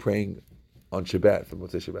a guy praying on Shabbat, from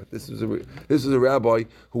Motzei Shabbat. This was a rabbi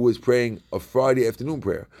who was praying a Friday afternoon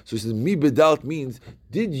prayer. So he says, Mi Bedalt means,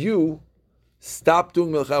 did you stop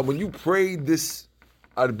doing Melacha? When you prayed this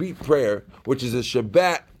Arbit prayer, which is a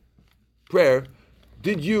Shabbat prayer,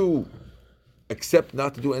 did you accept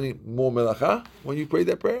not to do any more Melacha when you prayed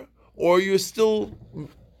that prayer? Or you're still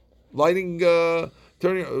lighting,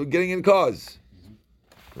 getting in cars?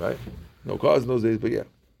 Right? No cars in those days, but yeah.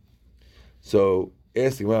 So,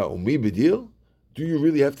 asking about Umi Bedil, do you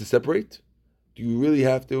really have to separate? Do you really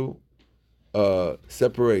have to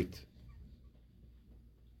separate?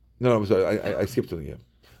 No, I'm sorry, I skipped something here.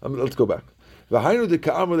 Let's go back. This is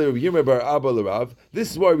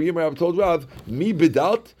why Rabbi Yirmiyah told Rav, Mi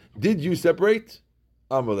Bedalt, did you separate?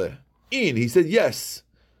 Amaleh. He said, yes,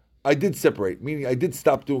 I did separate, meaning I did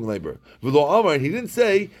stop doing labor. V'lo Amar, he didn't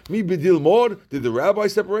say, Mi Bedil Mor, did the rabbi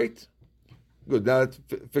separate? Good, now that's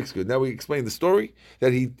fixed good. Now we explain the story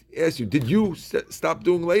that he asked you, did you stop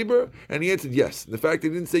doing labor? And he answered yes. And the fact that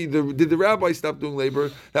he didn't say, did the rabbi stop doing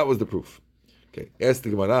labor? That was the proof. Okay, ask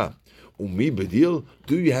the Gemara, Umi Bedil,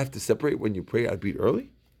 do you have to separate when you pray Arbit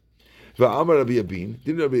early? V'amar Rabbi Abin,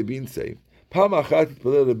 didn't Rabbi Abin say,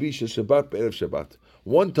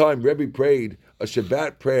 one time Rabbi prayed a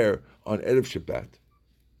Shabbat prayer on Erev Shabbat.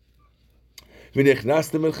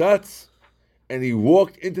 And he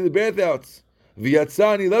walked into the bathhouse.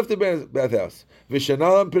 V'yatzah, and he left the bathhouse.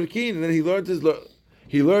 V'shanalam perkin, and then he learned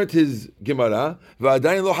his Gemara.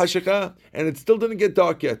 V'adayin lo hashika, and it still didn't get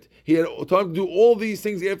dark yet. He had time to do all these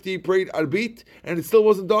things after he prayed arbit, and it still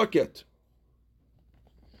wasn't dark yet.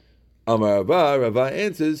 Amar Rava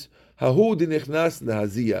answers, Hahu dinichnas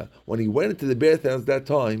nahaziyah. When he went into the bathhouse that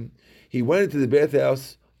time, he went into the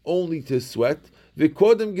bathhouse only to sweat.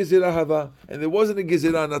 V'kodem gezirah hava, and there wasn't a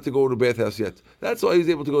gezirah not to go to the bathhouse yet. That's why he was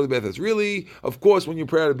able to go to the bathhouse. Really, of course, when you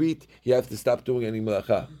pray arbit, you have to stop doing any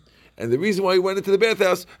malacha. And the reason why he went into the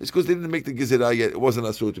bathhouse is because they didn't make the gezerah yet. It wasn't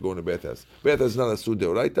asur to go in the bathhouse. Bathhouse is not asur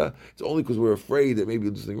deoraita. It's only because we're afraid that maybe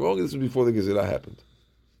we'll do something wrong. This was before the gezerah happened.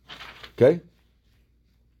 Okay?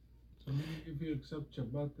 So maybe if you accept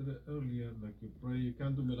Shabbat earlier, like you pray, you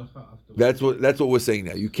can't do melacha That's afterwards. what we're saying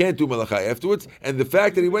now. You can't do malacha afterwards. And the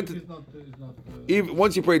fact that he went to... It's not, even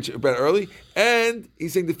once you prayed Shabbat early, and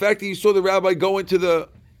he's saying the fact that you saw the rabbi go into the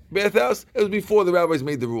bathhouse, it was before the rabbis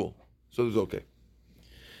made the rule. So it was okay.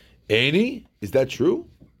 Any? Is that true?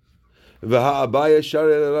 V'ha'abaya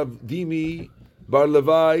shara Rav Dimi bar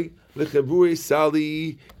Levi lechavuri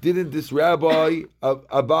sali. Didn't this rabbi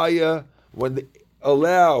Abaya, when they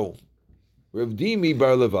allow Rav Dimi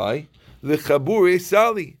bar Levi lechaburi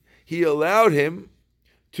sali, he allowed him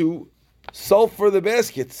to sulfur the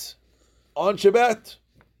baskets on Shabbat.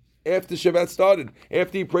 After Shabbat started,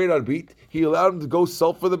 after he prayed on beat, he allowed him to go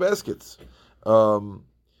sulfur the baskets.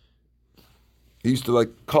 They used to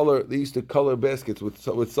color baskets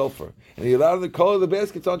with sulfur, and he allowed them to color the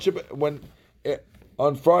baskets on Shabbat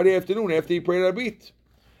on Friday afternoon after he prayed arbit.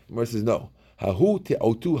 Gemara says no. Hahu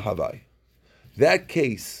te'otu havai. That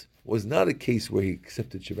case was not a case where he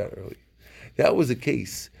accepted Shabbat early. That was a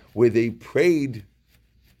case where they prayed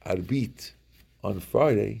arbit on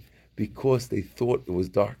Friday because they thought it was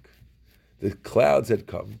dark. The clouds had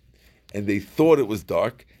come, and they thought it was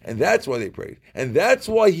dark, and that's why they prayed. And that's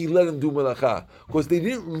why he let them do melacha, because they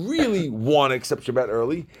didn't really want to accept Shabbat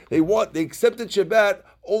early. They accepted Shabbat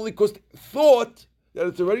only because they thought that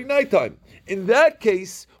it's already nighttime. In that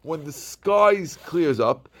case, when the skies clears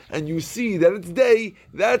up and you see that it's day,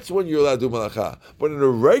 that's when you're allowed to do melacha. But in a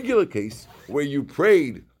regular case, where you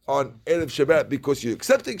prayed on Erev Shabbat because you're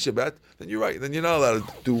accepting Shabbat, then you're right. Then you're not allowed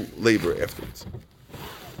to do labor afterwards.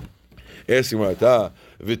 Asking Marata,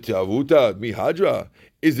 V'tavuta mihadra.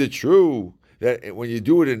 Is it true that when you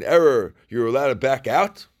do it in error, you're allowed to back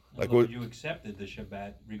out? Like what you accepted the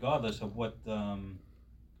Shabbat, regardless of what time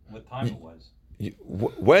it was.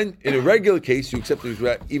 When in a regular case you accept the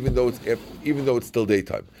Shabbat, even though it's still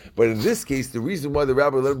daytime. But in this case, the reason why the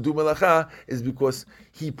rabbi let him do melacha is because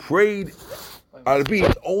he prayed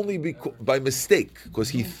arbit only by mistake, because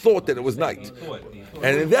he thought that it was night. He thought.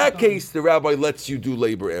 And in that case, the rabbi lets you do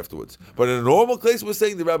labor afterwards. But in a normal case, we're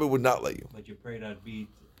saying the rabbi would not let you. But you prayed arbit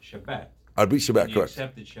Shabbat. Arbit Shabbat, You correct.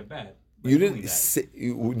 accepted Shabbat. You didn't say,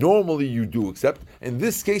 normally you do accept. In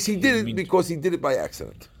this case, he didn't because he did it by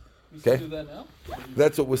accident. We still Okay? do that now?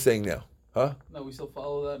 That's what we're saying now. Huh? No, we still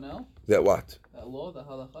follow that now? That what? That law, the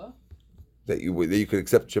halacha? That you could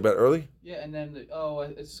accept Shabbat early? Yeah, and then,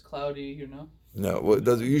 it's cloudy, you know? No, well, it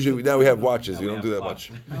doesn't. Usually now we have watches. Now We we don't have do that clocks.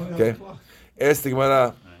 much. Okay. Ask the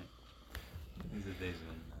Gemara. These are days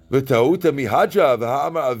when, V'tauta mihadra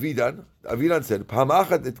v'ha'amar Avidan. Avidan said,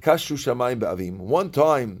 "Pamachat et kashu shamayim be'avim." One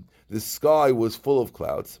time the sky was full of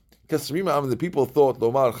clouds. Kasrima, the people thought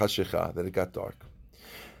lomar chashecha, that it got dark.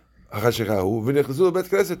 Chashechahu v'nechzu lebet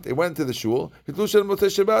knesset. They went to the shul. Hitlu shel Motzei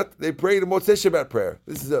Shabbat. They prayed a Motzei Shabbat prayer.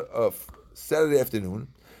 This is a Saturday afternoon.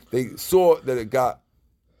 They saw that it got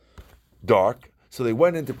dark, so they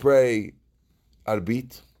went in to pray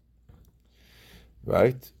arbit,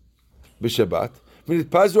 right? B'Shabbat.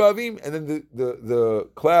 And then the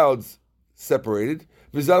clouds separated.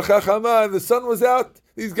 And the sun was out.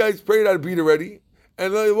 These guys prayed arbit already.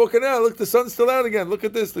 And they're looking out. Look, the sun's still out again. Look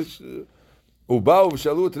at this. They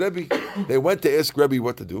went to ask Rebbe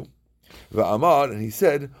what to do. And he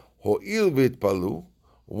said,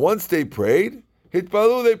 once they prayed, they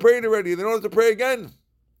prayed already. They don't have to pray again.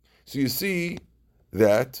 So you see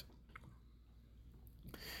that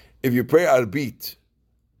if you pray arbit,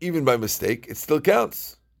 even by mistake, it still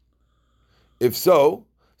counts. If so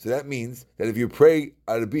that means that if you pray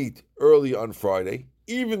arbit early on Friday,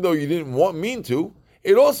 even though you didn't mean to,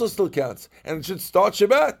 it also still counts. And it should start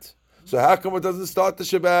Shabbat. So how come it doesn't start the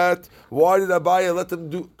Shabbat? Why did Abaya let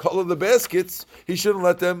them color the baskets? He shouldn't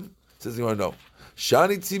let them. Says you want to know.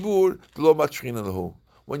 Shani tzibur lo matchrin lahu.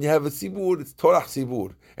 When you have a tzibur, it's torah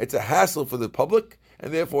tzibur. It's a hassle for the public,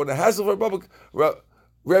 and therefore, the hassle for the public,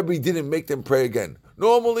 Rebbe didn't make them pray again.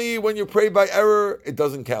 Normally, when you pray by error, it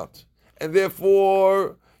doesn't count. And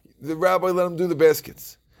therefore, the rabbi let them do the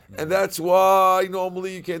baskets. and that's why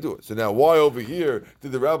normally you can't do it. So now, why over here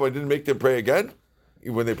did the rabbi didn't make them pray again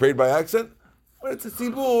when they prayed by accent? When it's a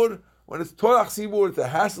tzibur, when it's torach tzibur, it's a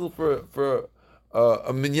hassle for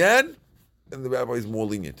a minyan, and the rabbi is more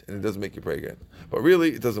lenient, and it doesn't make you pray again. But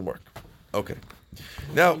really, it doesn't work. Okay.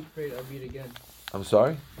 Now, He prayed Arbit again. I'm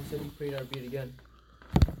sorry? He said he prayed Arbit again.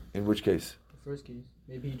 In which case? The first case.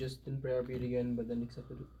 Maybe he just didn't pray Arbit again, but then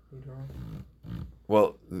accepted it later on.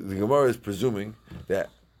 Well, the Gemara is presuming that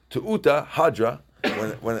Tu'uta, Hadra,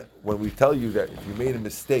 when we tell you that if you made a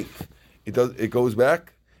mistake, it goes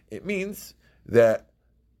back, it means that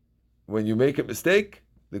when you make a mistake,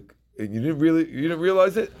 and you didn't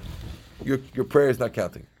realize it, your prayer is not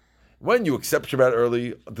counting. When you accept Shabbat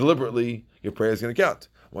early, deliberately, your prayer is going to count.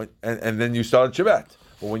 And then you started Shabbat.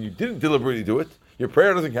 But when you didn't deliberately do it, your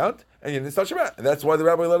prayer doesn't count, and you didn't start Shabbat. And that's why the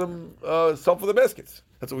rabbi let him sell for the baskets.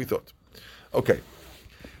 That's what we thought. Okay.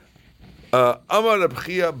 Amar Reb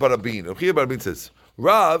Chia Barabin. Reb Chia Barabin says,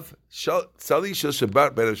 Rav Sali Shel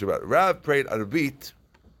Shabbat Be'erev Shabbat. Rav prayed Arbit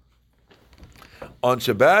on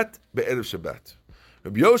Shabbat Be'erev Shabbat.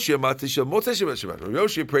 Rabbi Yoshia Mati Shel Motzei Shabbat. Rabbi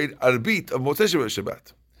Yoshia prayed Arbit of Motzei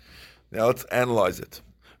Shabbat. Now let's analyze it.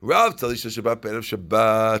 Rav Sali Shel Shabbat Be'erev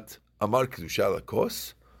Shabbat. Amar Kedusha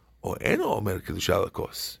Lakos or Eno Omer Kedusha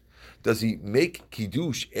Lakos. Does he make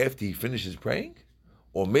Kiddush after he finishes praying?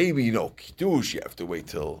 Or maybe, Kiddush, you have to wait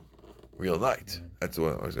till real night. That's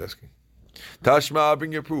what I was asking. Tashma,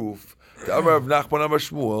 bring your proof. The Amar of Nachman Amar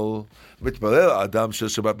Shmuel, Mitbalel Adam Shel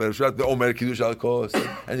Shabbat Be'erev Shabbat, the Omer Kiddush al Kos.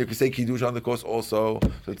 And you can say Kiddush on the Kos also.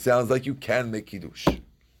 So it sounds like you can make Kiddush.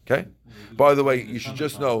 Okay? By the way, you should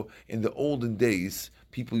just know, in the olden days,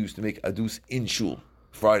 people used to make Adus in Shul,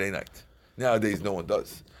 Friday night. Nowadays, no one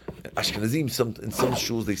does. Ashkenazim, in some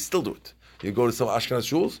shuls, they still do it. You go to some Ashkenaz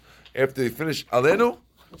shuls, after they finish Alenu,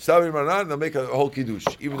 Savi Maran, they'll make a whole Kiddush,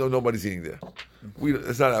 even though nobody's eating there.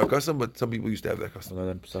 It's not our custom, but some people used to have that custom.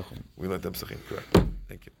 We learned them Pesachim, correct.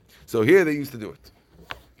 Thank you. So here they used to do it.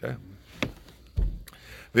 Okay?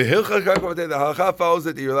 The halacha follows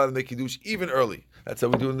that you're allowed to make Kiddush even early. That's how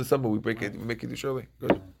we do in the summer. We make Kiddush early.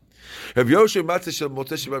 Good. Rav Yoshi Motzei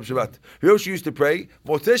Shabbat. Rav Yoshi used to pray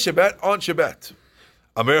Motzei Shabbat on Shabbat.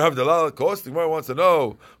 Amir Havdalah al Kos. The Gemara wants to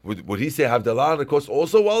know: would he say Havdalah al Kos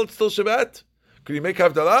also while it's still Shabbat? Could he make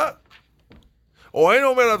Havdalah? Or I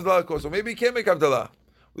know Amir Havdalah al Kos. Or maybe he can't make Havdalah.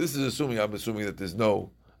 This is assuming. I'm assuming that there's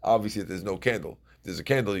no candle. If there's a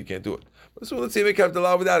candle, you can't do it. But so let's say make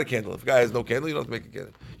Havdalah without a candle. If a guy has no candle, you don't have to make a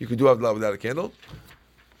candle. You could do Havdalah without a candle.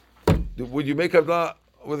 Would you make Havdalah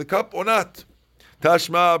with a cup or not?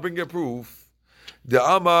 Tashma, bring your proof. The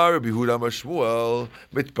Amar, Rabbi Yehuda Amar Shmuel,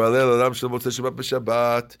 Mitpalel Adam Shel Motzei Shabbat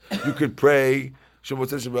b'Shabbat. You could pray Shel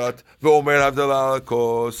Motzei Shabbat v'Omer Havdalah al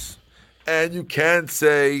Kos, and you can't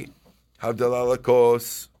say Havdalah al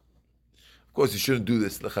Kos. Of course, you shouldn't do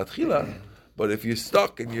this lechatchila, but if you're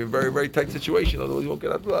stuck and you're in a very, very tight situation, otherwise you won't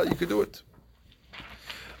get Havdalah, you can do it.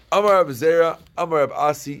 Amar Rab Zera, Amar Rab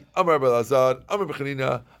Asi, Amar Rab Elazar, Amar Rab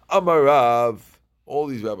Chanina, Amar Rav. All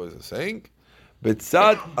these rabbis are saying,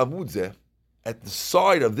 Betzad Amudze, at the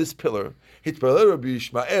side of this pillar, Hitpalel Rabbi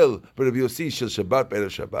Yishmael, but Rabbi Yossi Shel Shabbat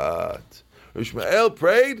Be'erev Shabbat. Rabbi Yishmael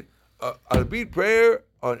prayed Arbit prayer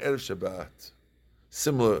on Erev Shabbat.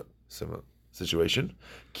 Similar situation.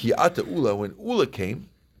 Ki ata Ula, when Ula came,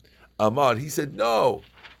 Amar, he said, no,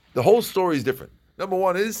 the whole story is different. Number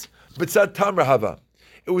one is Betzad Tamar Hava.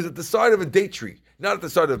 It was at the side of a date tree, not at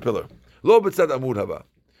the side of a pillar. Lo Betzad Amud Hava.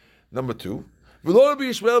 Number two, V'lo Rabbi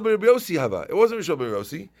Yishmael Rabbi Yossi Hava. It wasn't Yishmael Rabbi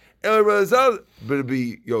Yossi. El Razal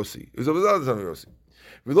Rabbi Yossi. It was Razal the son of Yossi.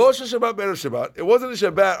 V'lo Shel Shabbat Be'erev Shabbat. It wasn't a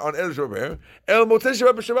Shabbat on Erev Shabbat prayer. El Motzei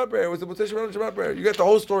Shabbat B'Shabbat prayer. It was the Motzei Shabbat on Shabbat prayer. You got the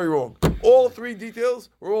whole story wrong. All three details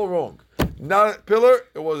were all wrong. Not a pillar.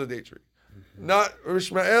 It was a date tree. Not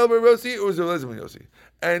Yishmael Rabbi Yossi. It was a Elazar ben Yossi.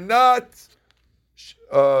 And not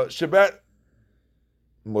Shabbat.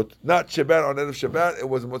 Not Shabbat on Erev Shabbat. It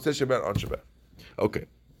was a Motzei Shabbat on Shabbat. Okay.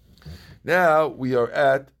 Now we are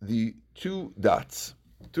at the two dots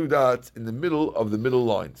in the middle of the middle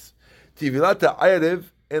lines. Tifilat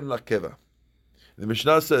Ha'erev en Lakeva. The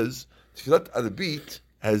Mishnah says Tifilat Arbit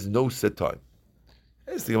has no set time.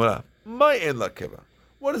 Here's the Gemara. My en Lakeva.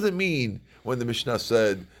 What does it mean when the Mishnah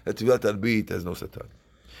said that Tifilat Arbit has no set time?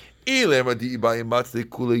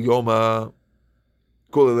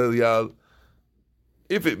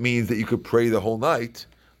 If it means that you could pray the whole night,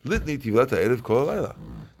 Litni Tifilat Ha'erev Kol Halayla.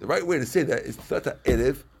 The right way to say that is Tifilat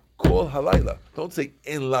Ha'erev Kol Halayla. Don't say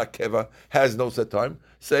En La Keva has no set time.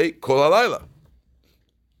 Say Kol Halayla.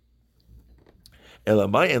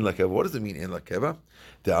 Elamai En La Keva. What does it mean En La Keva?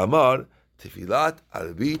 The Amar Tifilat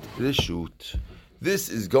Arbit Reshut. This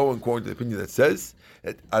is going according to the opinion that says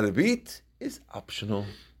that Arbit is optional.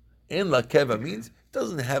 En lakeva means it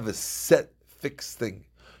doesn't have a set, fixed thing.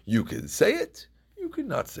 You can say it, you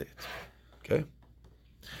cannot say it. Okay?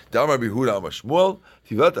 Damar Bihuda Amar Shmuel,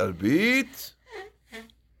 Tivat Arbit.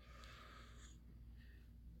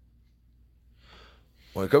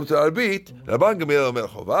 When it comes to Arbit, Rabban Gamliel Omer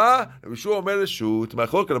Chova, Rabbi Yeshua Omer Reshut.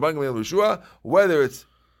 Machlok Rabban Gamliel Yeshua, whether it's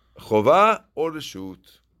Chova or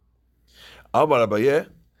Reshut. Amar Abaye,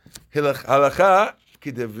 Halacha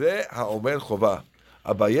Kidevre HaOmer Chova.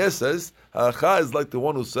 Abaye says, Halacha is like the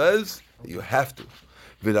one who says that you have to.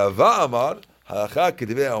 V'Rava Amar, Halacha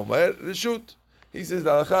Kidevre HaOmer Reshut. He says the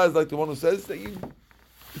halacha is like the one who says that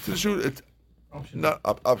it's Reshut, it's not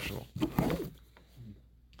optional.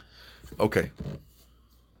 Okay.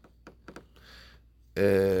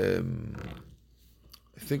 I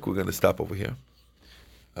think we're going to stop over here.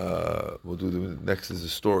 We'll do the next is a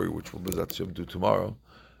story, which we'll B'ezrat Hashem do tomorrow.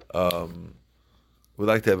 We'd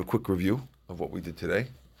like to have a quick review of what we did today.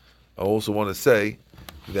 I also want to say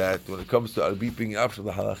that when it comes to Arbit being optional,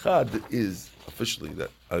 the halakha is officially that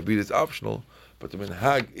Arbit is optional, but the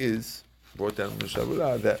minhag is brought down in the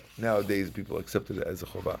Shabbat that nowadays people accepted it as a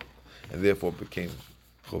chovah, and therefore became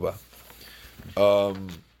chovah.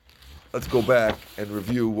 Let's go back and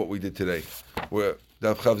review what we did today. We're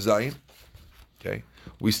Daf Chav Zayin. Okay,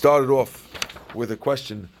 we started off with a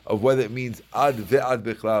question of whether it means ad ve'ad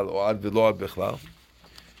bichlal or ad ve'lo ad bichlal,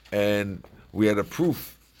 and we had a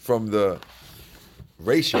proof from the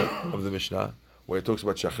Reisha of the Mishnah where it talks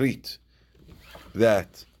about shachrit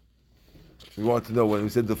that we want to know when we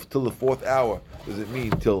said till the 4th hour, does it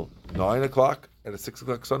mean till 9 o'clock at a 6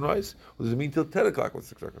 o'clock sunrise, or does it mean till 10 o'clock at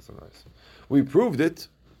 6 o'clock sunrise? We proved it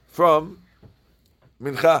from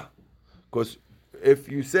mincha, because if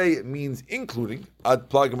you say it means including, ad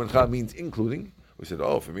plaga mincha means including, we said,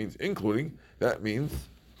 if it means including, that means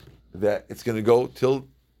that it's going to go till,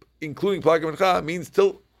 including plaga mincha means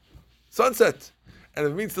till sunset. And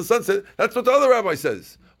if it means till sunset, that's what the other rabbi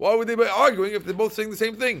says. Why would they be arguing if they're both saying the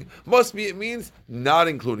same thing? Must be, it means not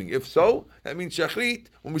including. If so, that means shachrit,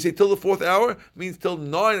 when we say till the 4th hour, means till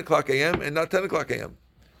 9 o'clock a.m. and not 10 o'clock a.m.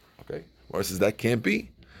 Okay? Or says that can't be,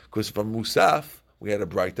 because from Musaf, we had a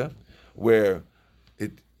Braita, where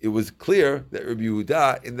it was clear that Rabbi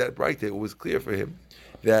Yehuda, in that Braita, it was clear for him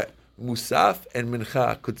that Musaf and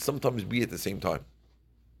Mincha could sometimes be at the same time.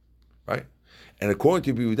 Right? And according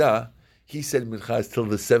to Rabbi Yehuda, he said Mincha is till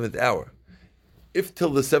the 7th hour. If till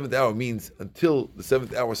the 7th hour means until the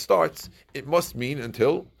 7th hour starts, it must mean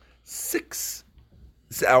until 6th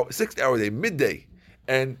hour day, midday.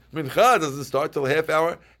 And Mincha doesn't start till a half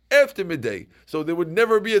hour after midday. So there would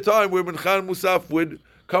never be a time where Mincha and Musaf would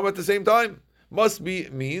come at the same time. Must be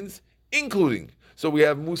means including. So we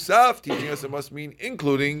have Musaf teaching us it must mean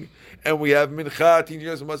including, and we have Mincha teaching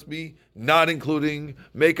us it must be not including.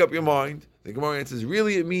 Make up your mind. The Gemara answers,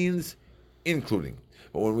 really it means including.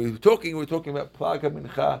 But when we're talking about Plaga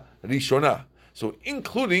Mincha Rishona. So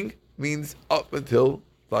including means up until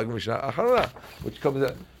Plaga Mincha Acharona, which comes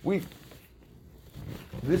out.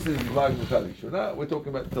 This is Plaga Mincha Rishona. We're talking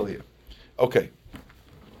about till here. Okay.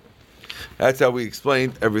 That's how we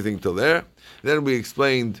explained everything till there. Then we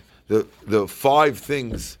explained the 5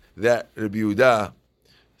 things that Rabbi Yehuda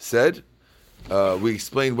said. We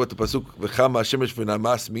explained what the pasuk V'chama Shemesh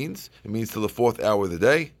V'namas means. It means till the 4th hour of the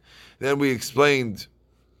day. Then we explained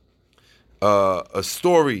a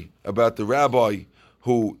story about the rabbi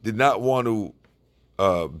who did not want to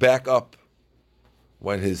back up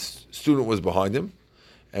when his student was behind him.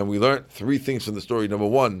 And we learned 3 things from the story. Number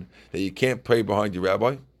 1, that you can't pray behind your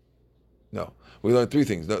rabbi. No. We learned 3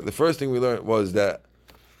 things. The first thing we learned was that...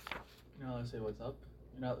 You're not allowed to say what's up.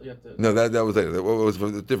 You have to... No, that was later. That was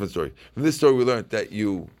from a different story. From this story we learned that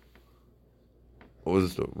you... What was the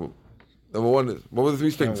story? Number 1 is... What were the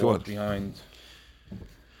 3 things? Walk behind...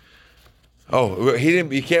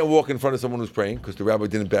 He can't walk in front of someone who's praying because the rabbi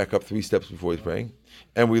didn't back up 3 steps before he's praying.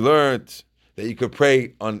 And we learned that you could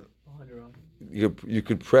pray on... You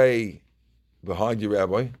could pray behind your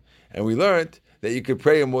rabbi. And we learned that you could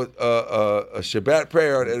pray a Shabbat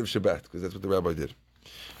prayer on Erev Shabbat, because that's what the rabbi did.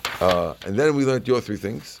 And then we learned your 3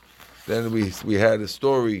 things. Then we had a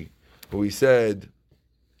story where we said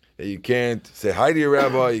that you can't say hi to your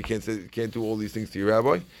rabbi, you can't do all these things to your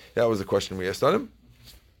rabbi. That was the question we asked on him.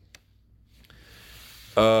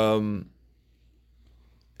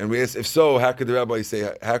 And we asked, if so, how could the rabbi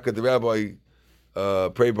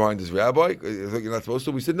pray behind his rabbi? You're not supposed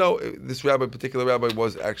to. We said no. This particular rabbi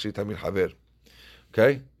was actually Tamir Haver.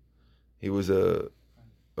 Okay, he was a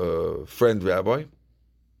friend rabbi.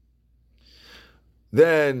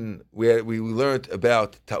 Then we learned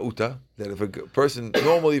about ta'uta, that if a person,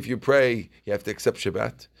 normally if you pray, you have to accept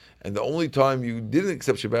Shabbat. And the only time you didn't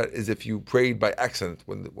accept Shabbat is if you prayed by accident.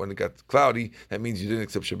 When it got cloudy, that means you didn't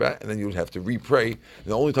accept Shabbat, and then you would have to re-pray. And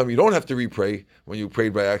the only time you don't have to re-pray when you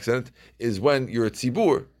prayed by accident is when you're a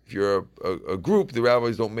tzibur. If you're a group, the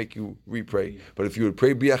rabbis don't make you re-pray. But if you would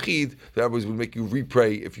pray b'yachid, the rabbis would make you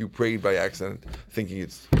re-pray if you prayed by accident, thinking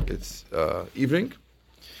it's evening.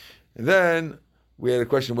 And then we had a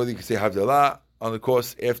question whether you could say Havdalah on the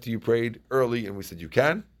course after you prayed early, and we said you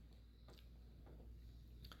can.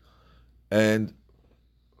 And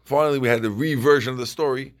finally, we had the reversion of the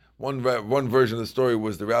story. One version of the story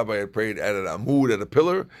was the rabbi had prayed at an amud, at a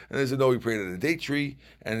pillar, and they said, no, he prayed at a date tree,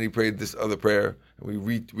 and he prayed this other prayer, and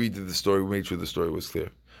we redid the story, we made sure the story was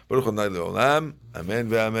clear. Baruch Adonai Le'olam, Amen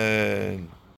ve'amen.